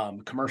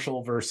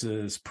 commercial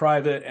versus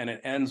private, and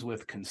it ends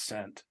with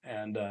consent.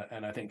 And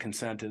I think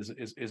consent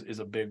is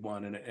a big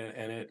one, and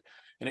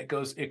it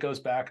goes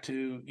back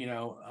to,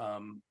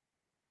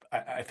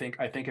 I think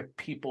if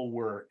people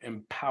were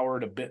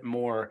empowered a bit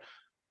more,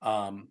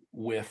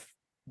 with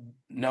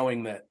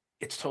knowing that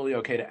it's totally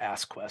okay to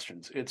ask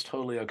questions, it's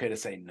totally okay to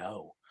say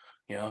no.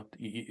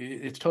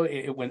 It's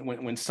totally,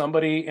 when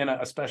somebody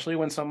especially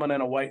when someone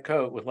in a white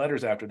coat with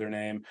letters after their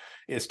name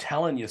is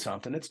telling you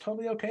something, it's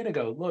totally okay to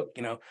go, look,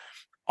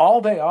 all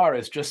they are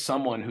is just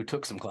someone who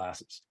took some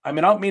classes. I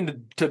mean, I don't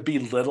mean to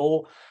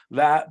belittle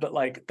that, but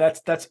like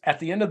that's at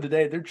the end of the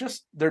day,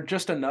 they're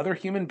just another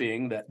human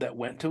being that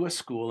went to a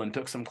school and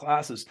took some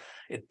classes.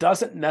 It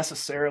doesn't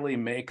necessarily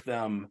make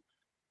them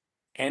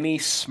any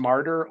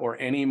smarter or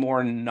any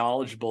more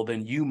knowledgeable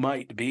than you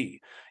might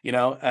be,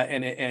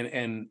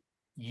 and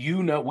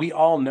we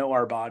all know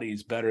our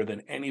bodies better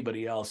than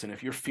anybody else. And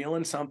if you're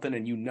feeling something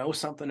and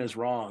something is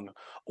wrong,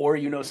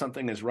 or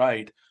something is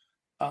right,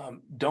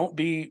 don't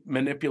be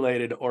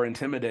manipulated or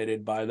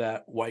intimidated by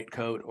that white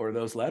coat or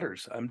those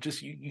letters.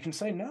 You can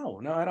say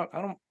no,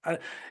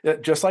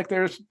 just like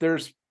there's,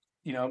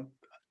 you know,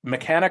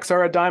 mechanics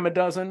are a dime a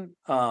dozen.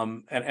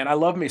 And I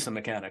love me some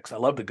mechanics. I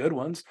love the good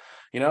ones,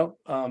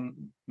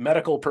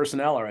 medical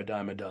personnel are a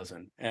dime a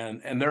dozen.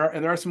 And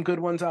there are some good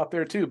ones out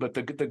there too, but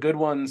the good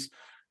ones,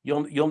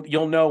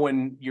 you'll know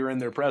when you're in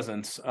their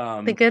presence.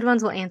 The good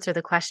ones will answer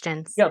the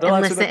questions Yeah, they'll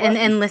and answer the listen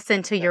questions. and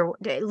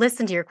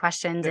listen to your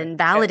questions Yeah. and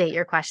validate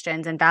your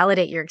questions and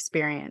validate your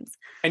experience.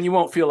 And you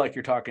won't feel like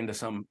you're talking to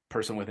some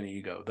person with an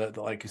ego. That,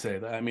 like you say,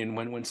 I mean,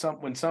 when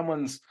someone's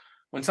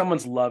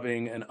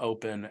loving and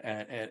open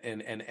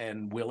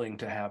and willing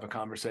to have a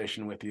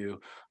conversation with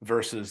you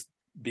versus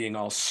being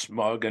all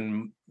smug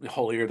and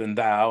holier than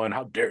thou, and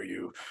how dare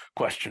you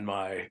question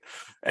my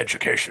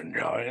education,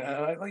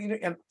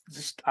 and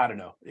just, I don't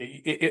know,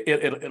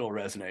 it'll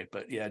resonate.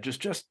 But yeah,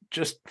 just like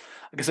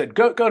I said,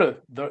 go to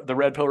the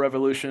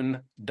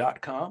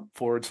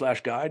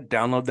redpillrevolution.com/guide,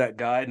 download that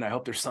guide, and I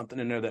hope there's something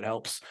in there that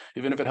helps,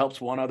 even if it helps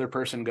one other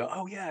person go,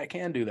 oh yeah, I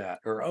can do that,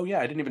 or oh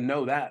yeah, I didn't even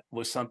know that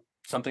was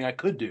something I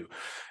could do,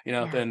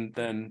 Yeah.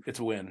 then it's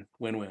a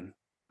win-win.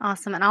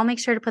 Awesome. And I'll make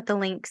sure to put the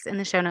links in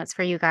the show notes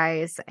for you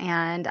guys.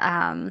 And,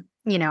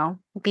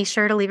 be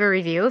sure to leave a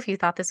review if you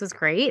thought this was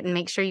great, and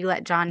make sure you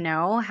let John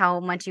know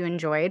how much you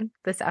enjoyed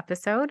this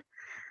episode.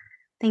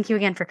 Thank you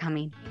again for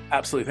coming.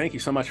 Absolutely. Thank you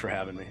so much for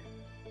having me.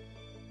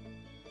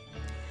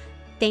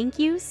 Thank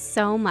you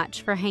so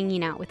much for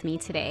hanging out with me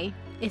today.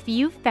 If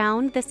you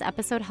found this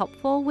episode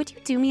helpful, would you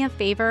do me a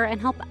favor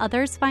and help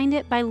others find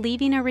it by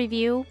leaving a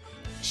review,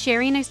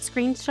 sharing a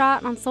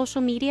screenshot on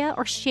social media,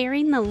 or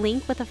sharing the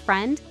link with a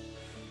friend?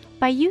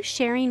 By you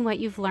sharing what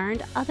you've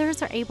learned,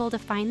 others are able to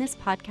find this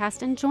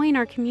podcast and join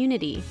our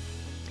community.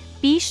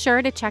 Be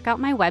sure to check out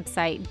my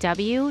website,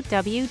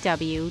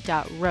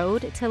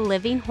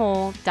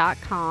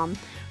 www.roadtolivingwhole.com,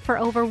 for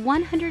over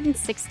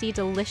 160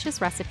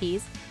 delicious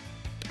recipes,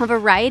 a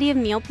variety of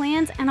meal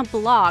plans, and a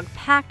blog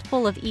packed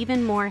full of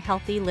even more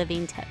healthy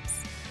living tips.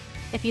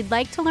 If you'd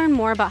like to learn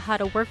more about how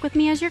to work with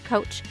me as your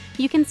coach,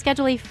 you can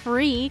schedule a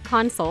free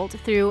consult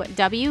through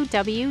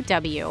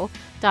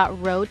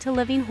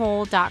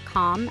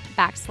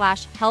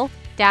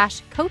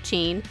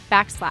www.roadtolivingwhole.com/health-coaching/.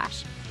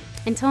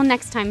 Until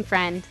next time,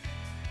 friend.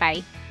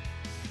 Bye.